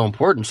something so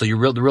important. So the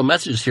real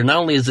message is here. Not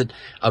only is it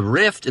a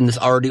rift in this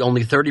already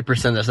only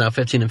 30% that's now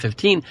 15 and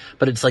 15,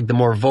 but it's like the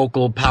more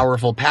vocal,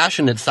 powerful,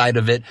 passionate side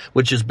of it,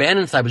 which is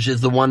Bannon's side, which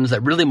is the ones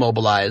that really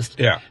mobilized.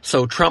 Yeah.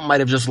 So Trump might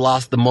have just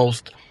lost the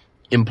most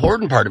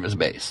important part of his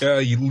base.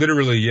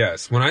 Literally,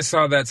 yes. When I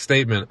saw that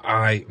statement,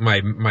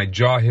 my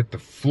jaw hit the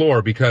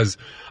floor because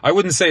I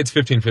wouldn't say it's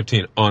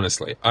 15-15,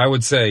 honestly. I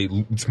would say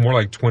it's more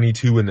like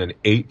 22 and then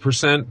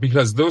 8%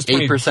 because those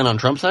 8% on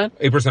Trump's side?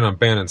 8% on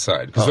Bannon's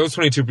side. Because those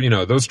 22,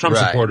 those Trump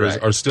supporters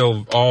are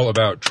still all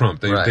about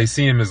Trump. They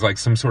see him as like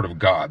some sort of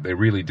god. They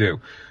really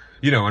do.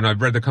 And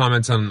I've read the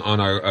comments on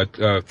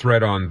a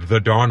thread on The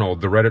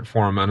Donald, the Reddit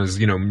forum, on his,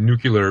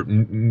 nuclear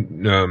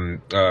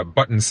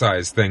button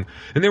size thing.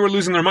 And they were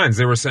losing their minds.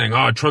 They were saying,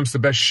 Trump's the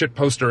best shit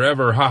poster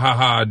ever. Ha ha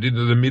ha.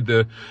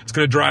 It's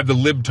going to drive the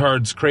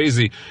libtards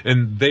crazy.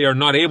 And they are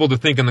not able to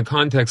think in the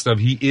context of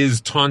he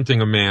is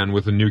taunting a man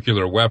with a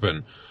nuclear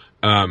weapon.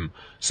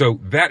 So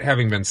that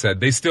having been said,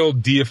 they still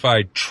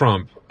deified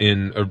Trump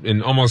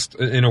in almost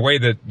in a way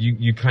that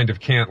you kind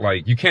of can't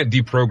you can't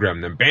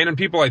deprogram them. Bannon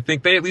people, I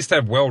think they at least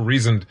have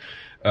well-reasoned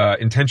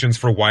intentions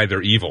for why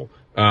they're evil.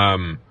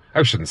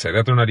 I shouldn't say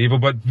that they're not evil,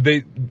 but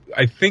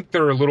I think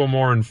they're a little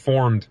more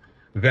informed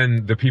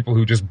than the people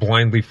who just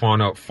blindly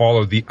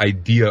follow the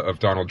idea of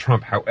Donald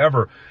Trump.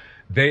 However,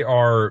 they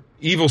are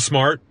evil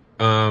smart.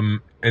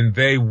 And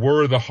they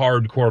were the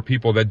hardcore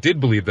people that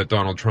did believe that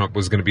Donald Trump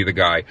was going to be the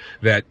guy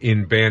that,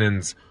 in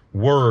Bannon's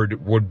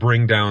word, would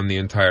bring down the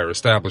entire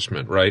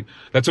establishment, right?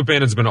 That's what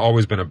Bannon's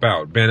always been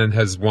about. Bannon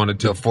has wanted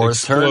to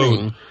fourth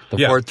turning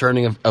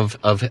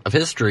of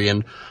history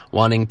and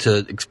wanting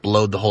to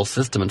explode the whole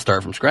system and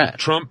start from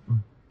scratch.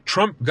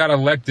 Trump got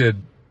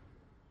elected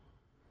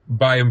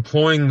by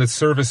employing the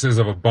services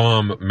of a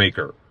bomb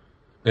maker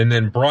and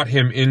then brought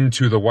him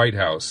into the White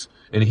House.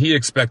 And he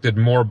expected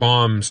more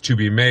bombs to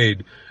be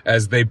made,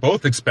 as they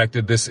both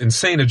expected this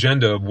insane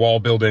agenda of wall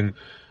building,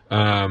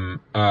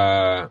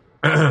 immigration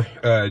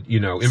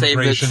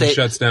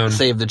shuts down.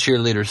 Save the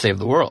cheerleaders, save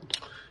the world.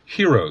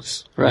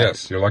 Heroes. Right.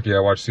 Yes, you're lucky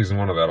I watched season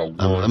 1 of that a long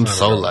time I'm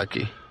so ago.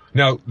 lucky.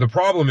 Now, the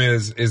problem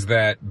is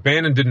that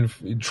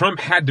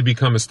Trump had to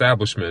become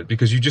establishment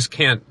because you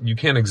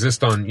can't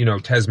exist on,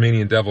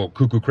 Tasmanian devil,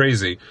 cuckoo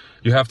crazy.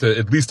 You have to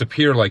at least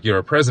appear like you're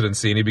a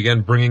presidency. And he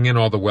began bringing in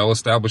all the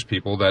well-established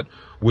people that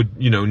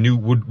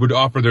would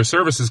offer their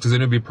services because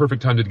then it'd be a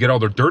perfect time to get all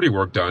their dirty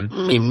work done.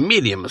 I mean,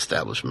 medium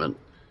establishment.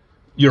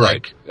 You're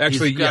right.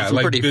 Actually, he's got some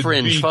pretty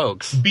fringe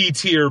folks.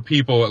 B-tier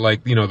people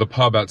at the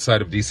pub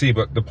outside of DC.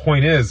 But the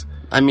point is,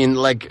 I mean,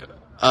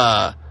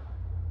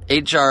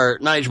 HR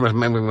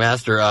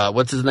McMaster,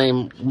 what's his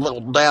name?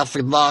 Little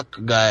Daffy Duck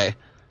guy.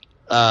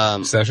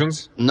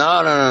 Sessions?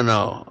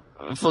 No.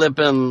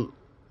 Flippin'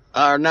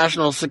 our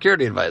national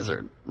security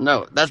advisor.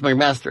 No, that's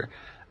McMaster.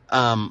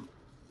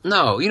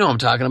 No, you know what I'm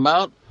talking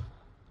about.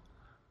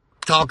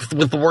 Talks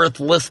with the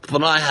worthless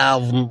than I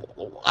have.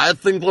 I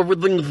think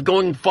everything's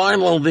going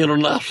fine on the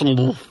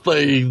international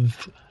stage.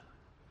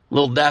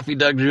 Little Daffy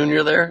Duck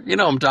Jr. there. You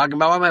know what I'm talking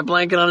about. Why am I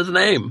blanking on his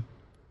name?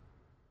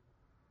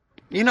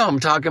 You know what I'm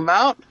talking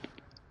about.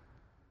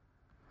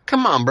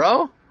 Come on,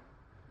 bro.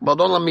 Well,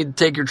 don't let me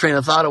take your train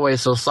of thought away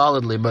so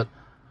solidly, but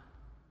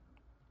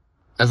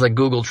as I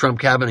Google Trump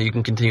cabinet, you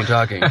can continue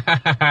talking.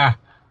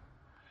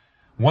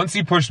 Once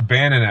he pushed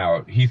Bannon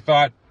out, he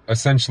thought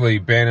essentially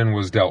Bannon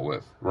was dealt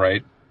with,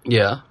 right?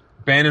 Yeah.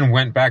 Bannon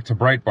went back to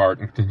Breitbart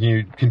and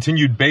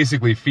continued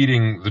basically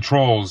feeding the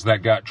trolls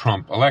that got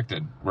Trump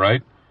elected,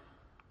 right?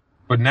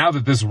 But now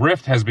that this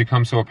rift has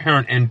become so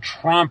apparent and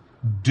Trump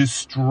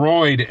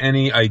destroyed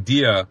any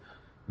idea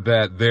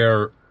that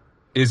there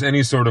is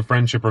any sort of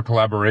friendship or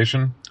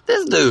collaboration.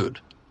 This dude.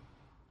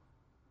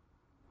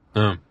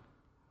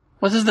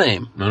 What's his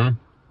name?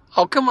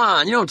 Oh, come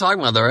on. You know what I'm talking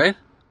about, though, right?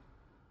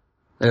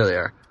 There they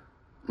are.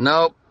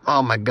 Nope.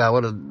 Oh, my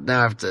God. Now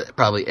I have to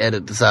probably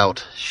edit this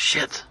out.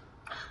 Shit.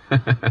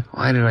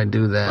 Why did I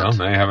do that? Well,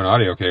 now you have an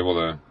audio cable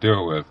to do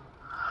it with.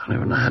 I don't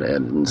even know how to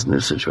edit in this new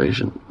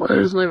situation. What is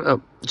his name?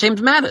 Oh,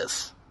 James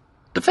Mattis,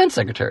 Defense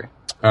Secretary.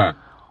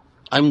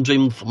 I'm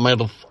James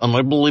Mattis, and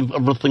I believe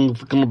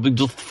everything's going to be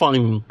just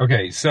fine.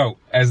 Okay, so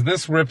as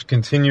this rift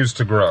continues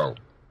to grow,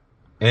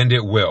 and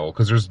it will,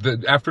 because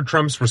after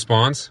Trump's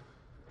response,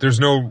 there's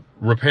no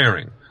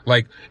repairing.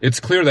 Like, it's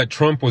clear that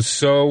Trump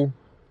was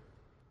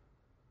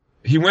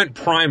he went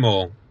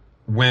primal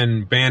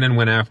when Bannon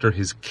went after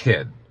his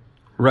kid.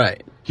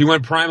 Right. He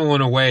went primal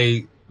in a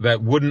way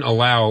that wouldn't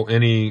allow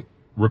any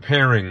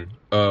repairing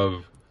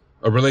of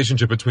a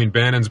relationship between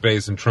Bannon's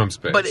base and Trump's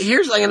base. But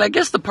and I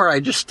guess the part I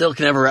just still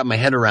can never wrap my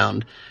head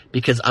around,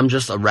 because I'm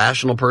just a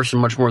rational person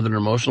much more than an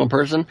emotional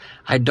person.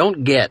 I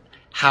don't get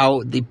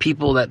how the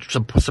people that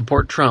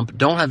support Trump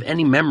don't have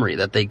any memory,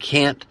 that they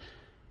can't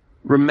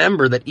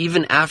remember that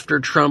even after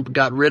Trump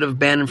got rid of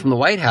Bannon from the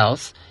White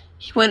House,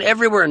 he went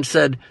everywhere and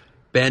said,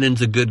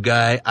 Bannon's a good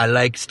guy. I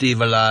like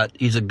Steve a lot.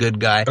 He's a good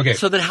guy. Okay.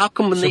 So then how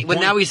come when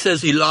now he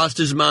says he lost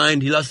his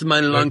mind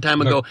a long time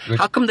ago,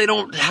 how come they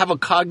don't have a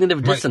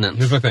cognitive dissonance?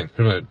 Here's the thing.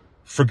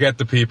 Forget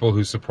the people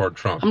who support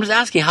Trump. I'm just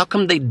asking, how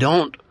come they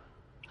don't?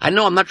 I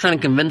know I'm not trying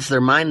to convince their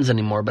minds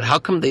anymore, but how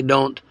come they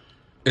don't?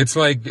 It's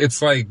like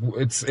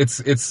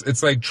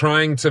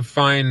trying to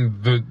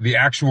find the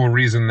actual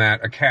reason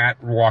that a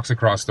cat walks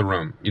across the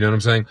room. You know what I'm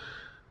saying?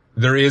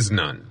 There is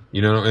none,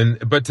 you know,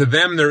 but to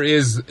them there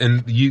is,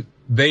 and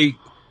they,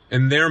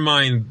 in their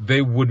mind,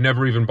 they would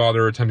never even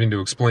bother attempting to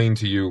explain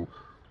to you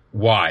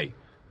why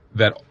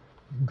that,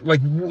 like,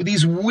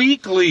 these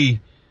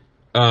weekly,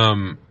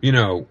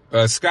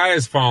 sky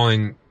is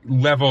falling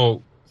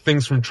level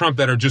things from Trump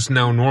that are just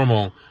now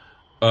normal,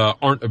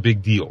 aren't a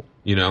big deal,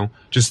 you know?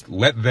 Just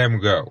let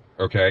them go,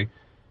 okay?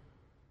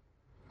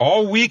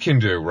 All we can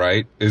do,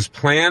 right, is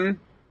plan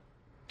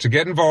to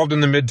get involved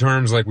in the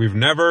midterms like we've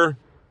never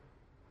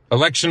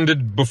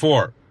electioned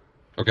before,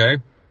 okay?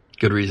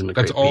 Good reason to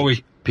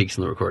create peaks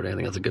in the recording. I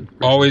think that's a good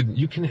reason.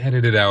 You can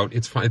edit it out.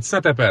 It's fine. It's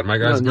not that bad. My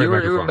guy's great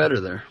microphone. You were better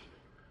there.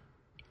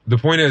 The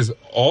point is,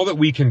 all that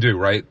we can do,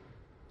 right,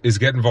 is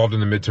get involved in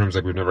the midterms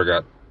like we've never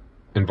got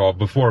involved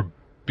before,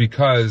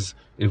 because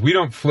if we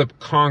don't flip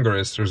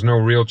Congress, there's no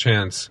real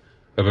chance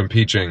of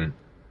impeaching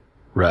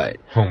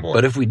Homeboy.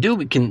 But if we do,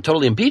 we can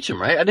totally impeach him,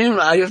 right?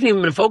 I haven't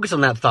even been focused on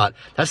that thought.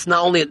 That's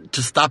not only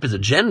to stop his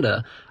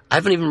agenda. I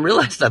haven't even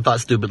realized that thought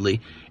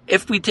stupidly.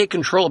 If we take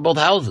control of both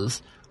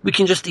houses, we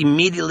can just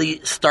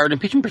immediately start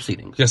impeachment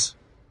proceedings. Yes.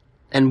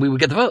 And we would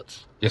get the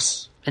votes.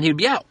 Yes. And he'd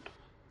be out.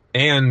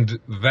 And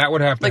that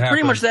would have to happen.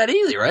 Pretty much that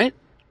easy, right?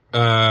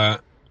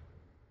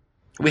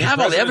 We have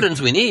all the evidence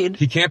we need.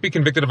 He can't be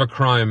convicted of a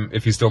crime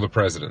if he's still the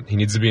president. He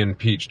needs to be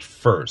impeached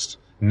first.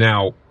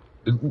 Now,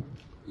 to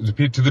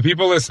the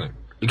people listening.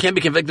 You can't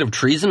be convicted of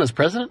treason as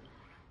president?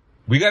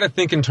 We got to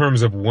think in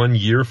terms of 1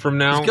 year from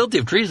now. He's guilty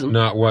of treason.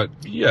 Not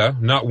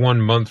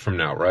 1 month from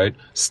now, right?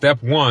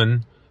 Step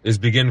one is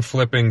begin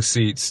flipping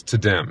seats to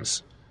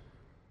Dems.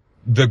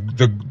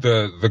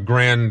 The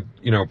grand,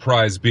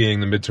 prize being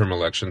the midterm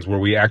elections where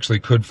we actually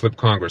could flip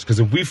Congress. Because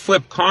if we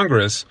flip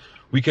Congress,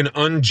 we can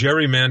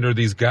un-gerrymander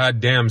these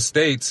goddamn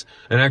states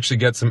and actually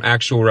get some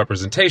actual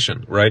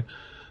representation, right?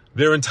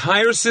 Their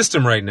entire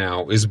system right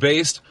now is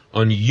based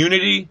on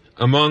unity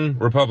among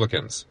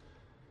Republicans.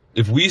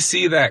 If we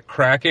see that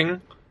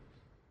cracking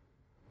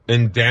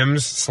and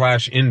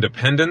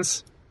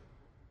Dems/independents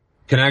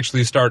can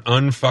actually start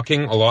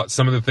unfucking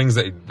some of the things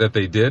that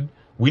they did,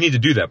 we need to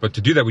do that. But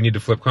to do that, we need to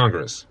flip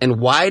Congress. And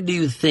why do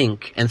you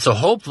think, and so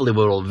hopefully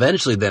what will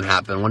eventually then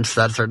happen, once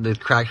the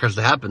crack starts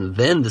to happen,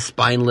 then the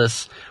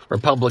spineless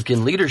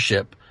Republican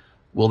leadership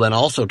will then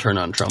also turn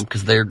on Trump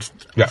because they're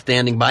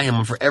standing by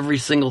him for every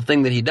single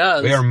thing that he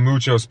does. They are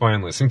mucho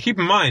spineless. And keep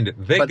in mind,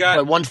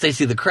 But once they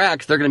see the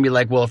cracks, they're going to be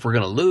like, well, if we're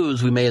going to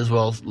lose, we may as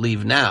well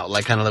leave now.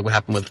 Like kind of like what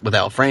happened with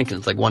Al Franken.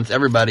 It's like once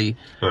everybody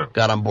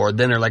got on board,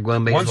 then they're like, well,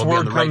 maybe we'll be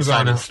on the right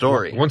side of the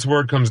story. Once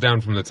word comes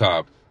down from the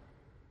top,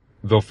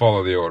 they'll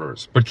follow the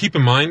orders. But keep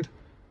in mind,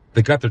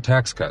 they got their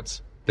tax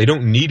cuts. They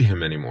don't need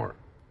him anymore.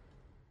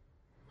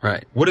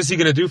 Right. What is he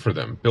going to do for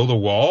them? Build a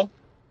wall?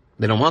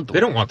 They don't want the wall. They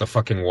don't want the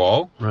fucking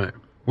wall. Right.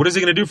 What is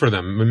he going to do for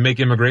them? Make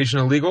immigration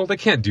illegal? They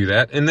can't do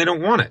that, and they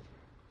don't want it.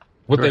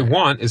 What they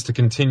want is to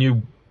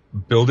continue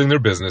building their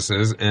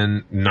businesses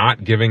and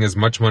not giving as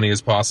much money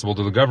as possible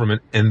to the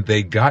government, and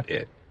they got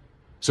it.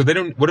 So they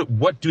don't.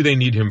 What do they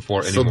need him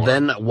for anymore? So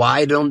then,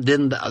 why don't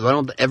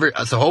ever?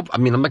 So hope. I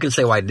mean, I'm not going to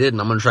say why I didn't.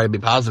 I'm going to try to be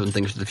positive in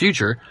things for the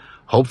future.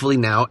 Hopefully,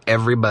 now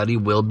everybody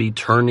will be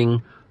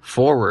turning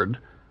forward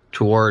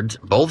towards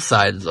both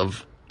sides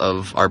of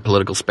of our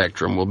political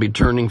spectrum will be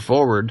turning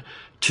forward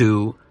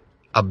to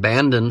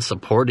abandon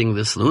supporting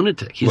this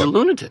lunatic. He's a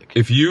lunatic.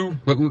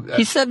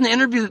 He said in the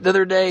interview the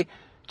other day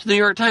to the New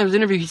York Times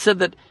interview, he said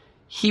that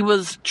he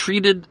was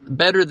treated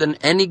better than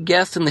any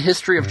guest in the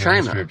history of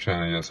China. History of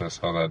China, yes, I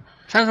saw that.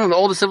 China's one of the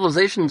oldest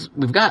civilizations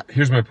we've got.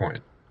 Here's my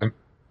point.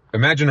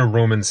 Imagine a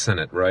Roman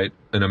Senate, right?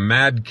 And a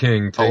mad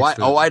king takes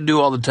I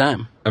do all the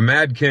time. A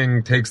mad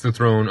king takes the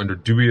throne under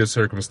dubious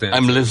circumstances.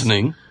 I'm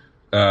listening.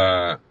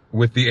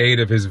 With the aid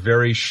of his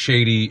very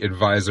shady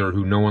advisor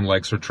who no one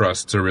likes or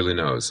trusts or really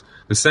knows.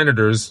 The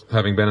senators,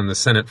 having been in the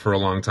Senate for a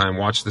long time,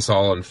 watch this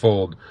all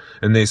unfold,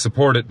 and they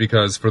support it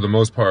because, for the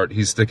most part,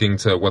 he's sticking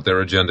to what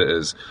their agenda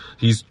is.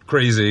 He's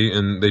crazy,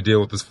 and they deal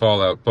with this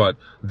fallout, but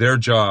their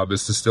job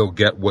is to still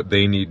get what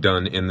they need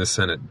done in the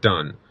Senate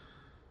done.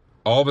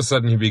 All of a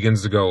sudden, he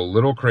begins to go a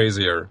little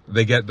crazier.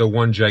 They get the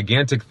one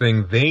gigantic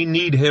thing they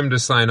need him to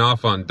sign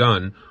off on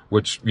done,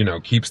 which,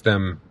 keeps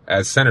them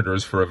as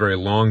senators for a very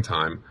long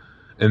time.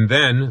 And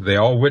then they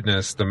all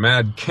witness the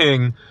Mad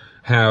King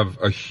have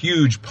a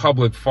huge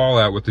public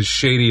fallout with his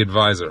shady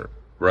advisor,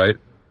 right?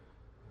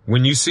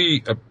 When you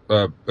see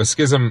a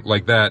schism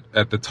like that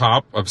at the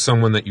top of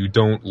someone that you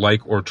don't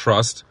like or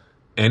trust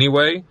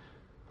anyway,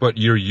 but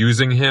you're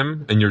using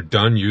him and you're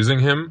done using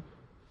him,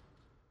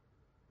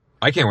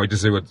 I can't wait to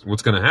see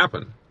what's going to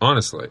happen,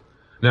 honestly.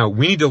 Now,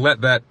 we need to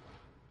let that...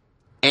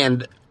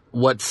 And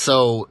what's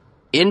so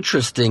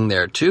interesting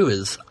there, too,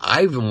 is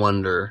I even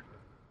wonder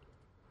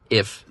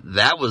if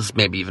that was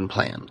maybe even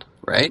planned,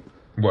 right?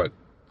 What?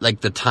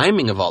 Like the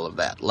timing of all of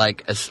that.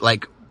 Like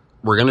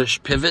we're going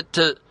to pivot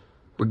to...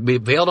 We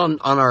bailed on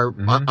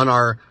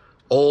our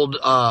old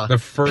the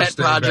first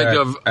pet project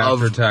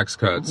of tax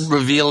cuts,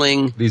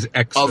 revealing these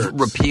excerpts of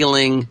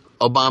repealing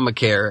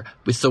Obamacare.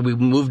 So we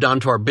moved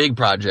on to our big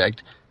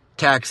project,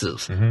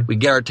 taxes. Mm-hmm. We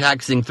get our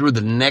taxing through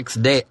the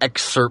next day,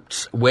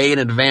 excerpts way in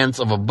advance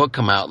of a book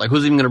come out. Like,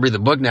 who's even going to read the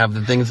book now if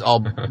the thing's all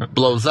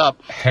blows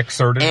up?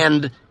 Hexerted.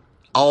 And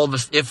all of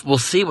us, if we'll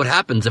see what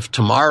happens if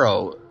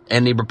tomorrow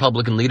any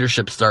Republican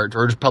leadership starts,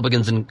 or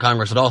Republicans in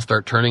Congress at all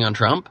start turning on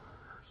Trump,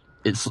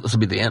 this will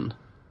be the end.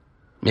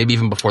 Maybe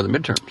even before the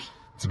midterms.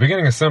 It's the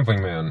beginning of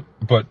something, man.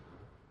 But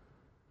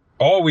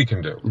all we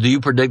can do. Do you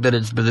predict that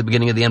it's the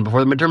beginning of the end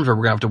before the midterms, or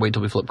we're going to have to wait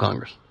till we flip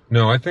Congress?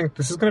 No, I think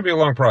this is going to be a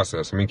long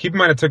process. I mean, keep in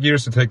mind it took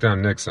years to take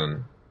down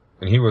Nixon,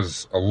 and he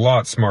was a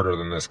lot smarter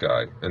than this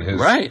guy. And his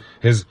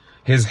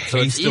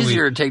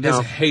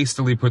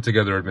hastily put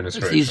together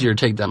administration. It's easier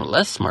to take down a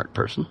less smart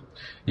person.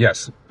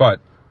 Yes,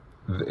 but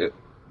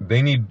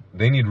they need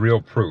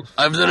real proof.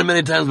 I've done it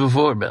many times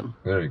before, Ben.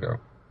 There you go.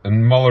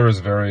 And Mueller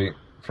is very,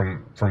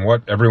 from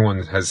what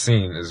everyone has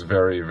seen, is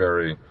very,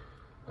 very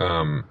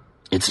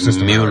it's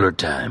Mueller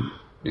time.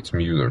 It's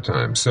Mueller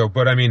time. So,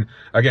 but I mean,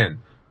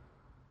 again,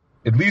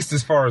 at least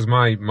as far as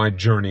my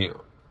journey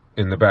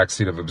in the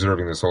backseat of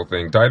observing this whole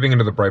thing, diving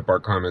into the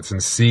Breitbart comments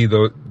and see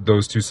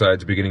those two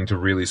sides beginning to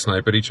really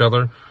snipe at each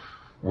other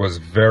was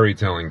very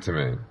telling to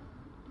me.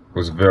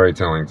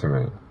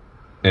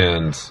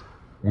 And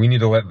we need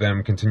to let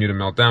them continue to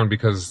melt down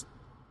because,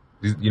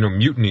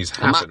 mutinies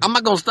happen. I'm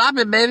not going to stop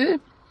it, baby.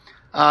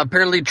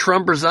 Apparently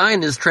Trump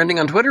resigned is trending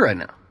on Twitter right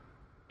now.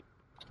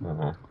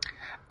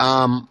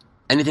 Uh-huh.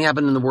 Anything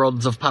happened in the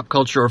worlds of pop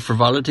culture or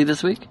frivolity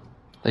this week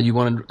that you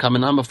want to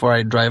comment on before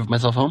I drive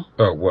myself home?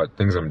 Oh, what?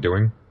 Things I'm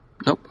doing?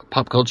 Nope.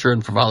 Pop culture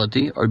and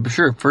frivolity. Or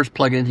sure, first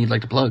plug anything you'd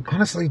like to plug.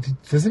 Honestly,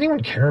 does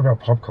anyone care about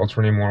pop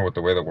culture anymore with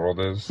the way the world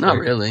is? Not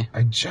really.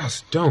 I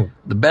just don't.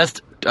 The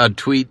best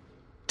tweet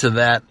to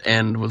that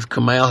and was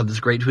Kumail had this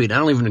great tweet. I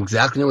don't even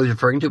exactly know what he's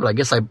referring to, but I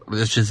guess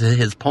this is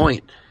his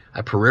point.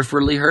 I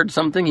peripherally heard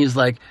something. He's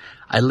like,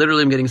 I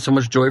literally am getting so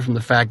much joy from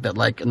the fact that,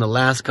 like, in the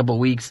last couple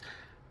of weeks,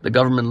 the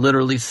government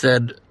literally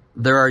said,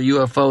 there are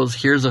UFOs,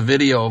 here's a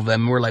video of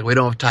them. We're like, we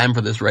don't have time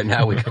for this right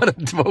now. We got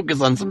to focus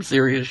on some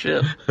serious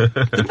shit.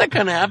 Didn't that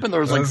kind of happen?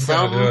 There was like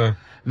some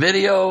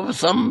video of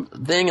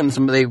something and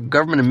the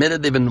government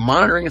admitted they've been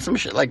monitoring and some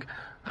shit. Like,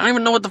 I don't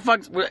even know what the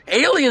fuck.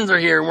 Aliens are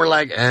here and we're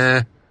like,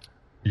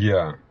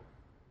 Yeah.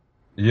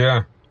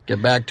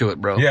 Get back to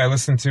it, bro. Yeah, I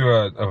listened to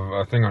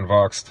a thing on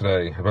Vox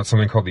today about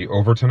something called the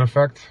Overton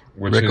effect.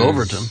 Rick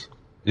Overton.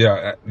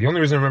 Yeah, the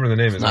only reason I remember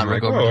the name is I'm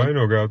like, Overton. I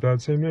know about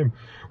that same name.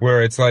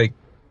 Where it's like,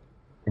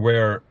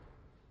 where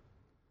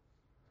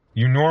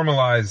you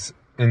normalize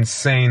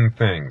insane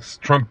things.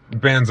 Trump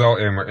bans all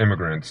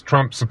immigrants.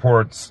 Trump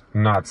supports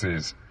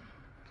Nazis.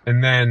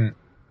 And then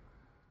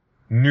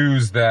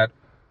news that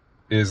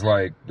is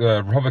like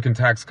Republican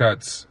tax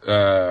cuts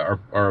are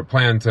a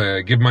plan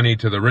to give money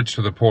to the rich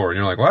to the poor. And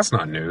you're like, well, that's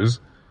not news.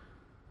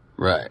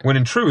 Right. When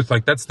in truth,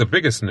 like, that's the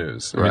biggest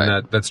news. Right.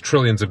 I mean, that's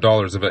trillions of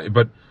dollars of it.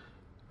 But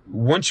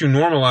once you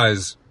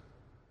normalize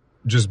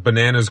just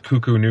bananas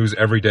cuckoo news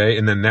every day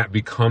and then that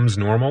becomes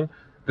normal,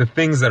 the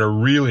things that are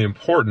really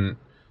important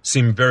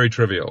seem very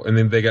trivial. And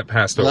then they get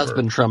passed over. That's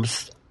been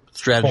Trump's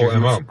strategy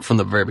from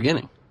the very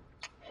beginning.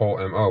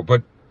 Whole MO.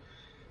 But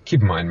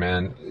keep in mind,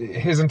 man,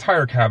 his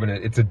entire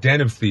cabinet, it's a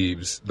den of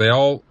thieves. They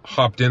all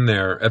hopped in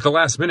there. At the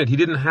last minute, he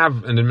didn't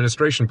have an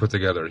administration put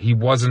together. He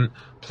wasn't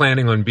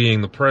planning on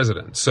being the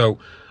president. So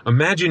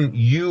Imagine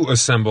you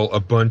assemble a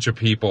bunch of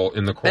people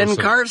in the course Ben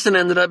Carson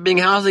ended up being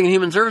Housing and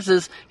Human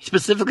Services. He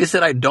specifically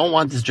said, I don't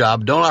want this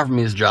job. Don't offer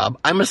me this job.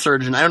 I'm a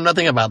surgeon. I know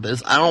nothing about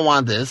this. I don't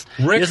want this.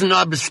 He doesn't know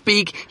how to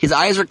speak. His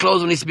eyes are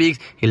closed when he speaks.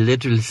 He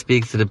literally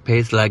speaks at a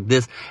pace like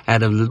this,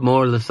 at a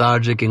more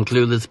lethargic and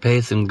clueless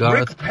pace than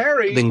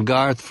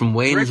Garth from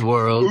Wayne's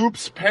World.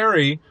 Oops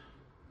Perry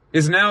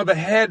is now the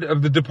head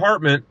of the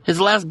department. His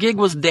last gig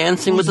was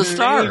Dancing with the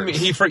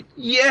Stars.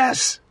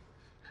 Yes!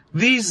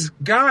 These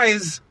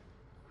guys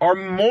are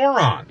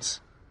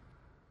morons.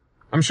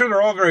 I'm sure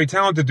they're all very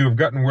talented to have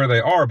gotten where they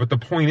are, but the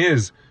point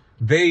is,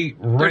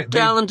 they're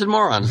talented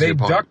morons. They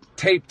duct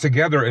taped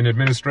together an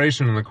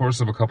administration in the course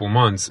of a couple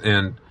months,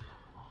 and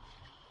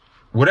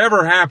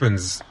whatever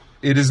happens,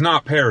 it is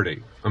not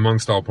parity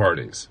amongst all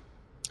parties.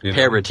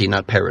 Parity,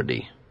 not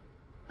parody.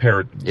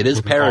 It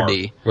is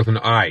parody. With an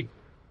I.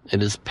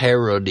 It is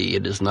parody.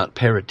 It is not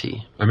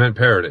parity. I meant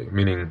parody,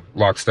 meaning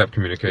lockstep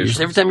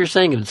communication. Every time you're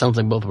saying it, it sounds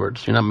like both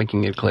words. You're not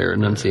making it clear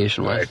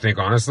enunciation-wise. I think,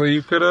 honestly,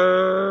 you could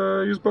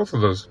use both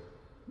of those.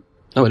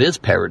 No, it is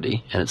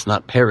parody, and it's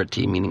not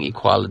parity, meaning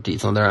equality.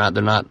 So they're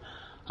not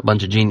a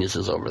bunch of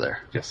geniuses over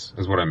there. Yes,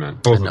 is what I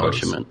meant. Both of those. I know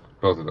what you meant.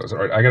 Both of those. All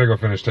right, I gotta go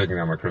finish taking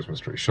down my Christmas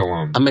tree.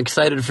 Shalom. I'm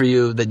excited for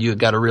you that you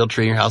got a real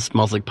tree in your house.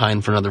 Smells like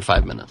pine for another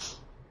 5 minutes.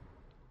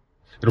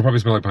 It'll probably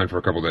smell like pine for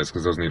a couple days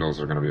because those needles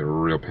are going to be a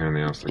real pain in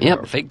the ass.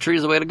 Yep, fake tree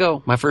is the way to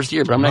go. My first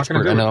year, but I'm an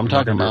expert. I know what I'm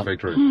talking about.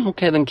 Fake tree.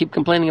 Okay, then keep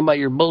complaining about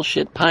your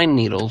bullshit pine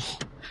needles.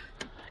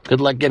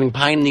 Good luck getting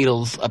pine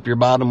needles up your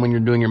bottom when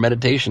you're doing your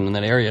meditation in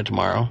that area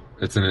tomorrow.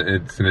 It's in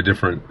a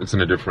different.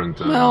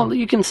 Well,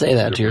 you can say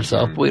that to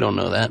yourself. We don't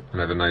know that.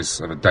 And I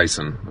have a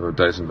Dyson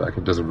vac.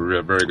 It does a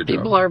very good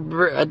job.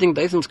 I think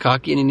Dyson's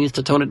cocky and he needs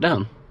to tone it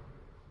down.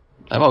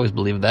 I've always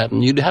believed that,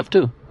 and you'd have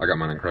to. I got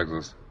mine on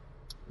Craigslist.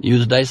 You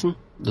use a Dyson?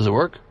 Does it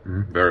work?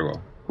 Mm-hmm. Very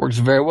well. Works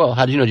very well.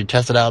 How did you know? Did you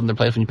test it out in their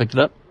place when you picked it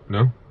up?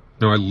 No,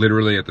 I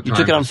literally at the time. You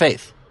took it on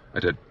faith? I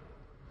did.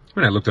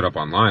 I looked it up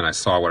online. I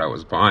saw what I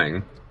was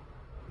buying.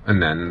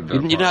 And then... You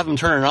didn't have them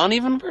turn it on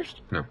even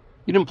first? No.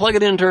 You didn't plug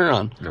it in and turn it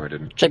on? No, I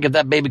didn't. Check if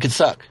that baby could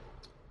suck.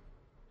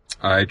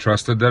 I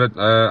trusted that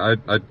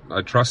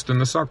I trust in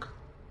the suck.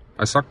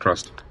 I suck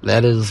trust.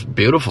 That is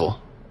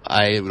beautiful.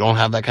 I don't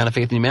have that kind of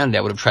faith in humanity.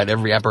 I would have tried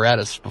every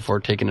apparatus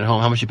before taking it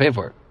home. How much did you pay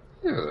for it?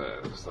 Yeah,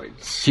 it was like...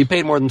 If you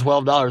paid more than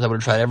 $12, I would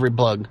have tried every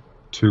plug.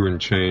 $2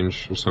 and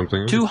change or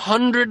something.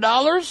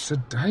 $200? It's a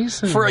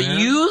Dyson, for a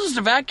used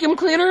vacuum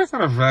cleaner? It's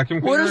not a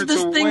vacuum cleaner. What does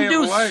this thing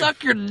do?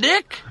 Suck your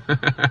dick?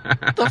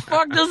 The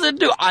fuck does it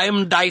do? I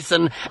am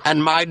Dyson,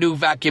 and my new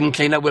vacuum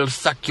cleaner will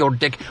suck your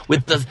dick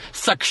with the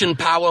suction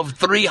power of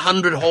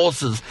 300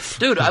 horses.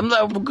 Dude,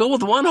 I'll go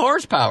with 1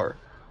 horsepower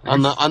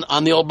on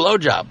the old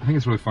blowjob. I think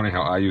it's really funny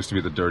how I used to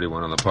be the dirty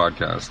one on the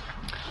podcast.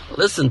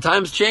 Listen,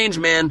 times change,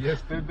 man.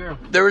 Yes, they do.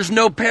 There is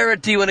no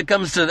parity when it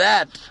comes to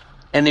that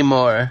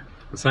anymore.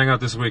 Let's hang out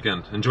this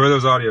weekend. Enjoy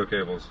those audio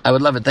cables. I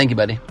would love it. Thank you,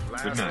 buddy.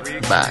 Good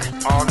night. Bye.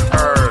 On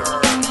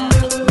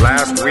Earth.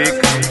 Last week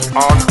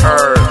on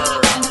Earth.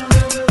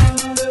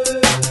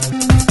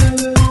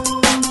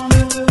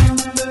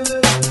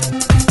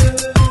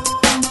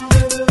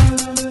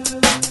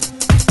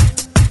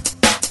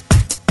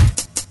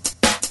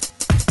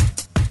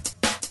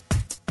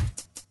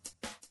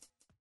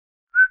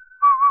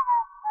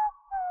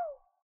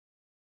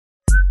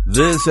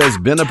 This has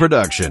been a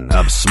production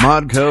of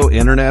Smodco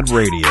Internet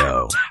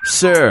Radio.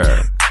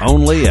 Sir,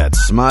 only at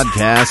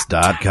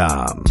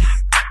smodcast.com.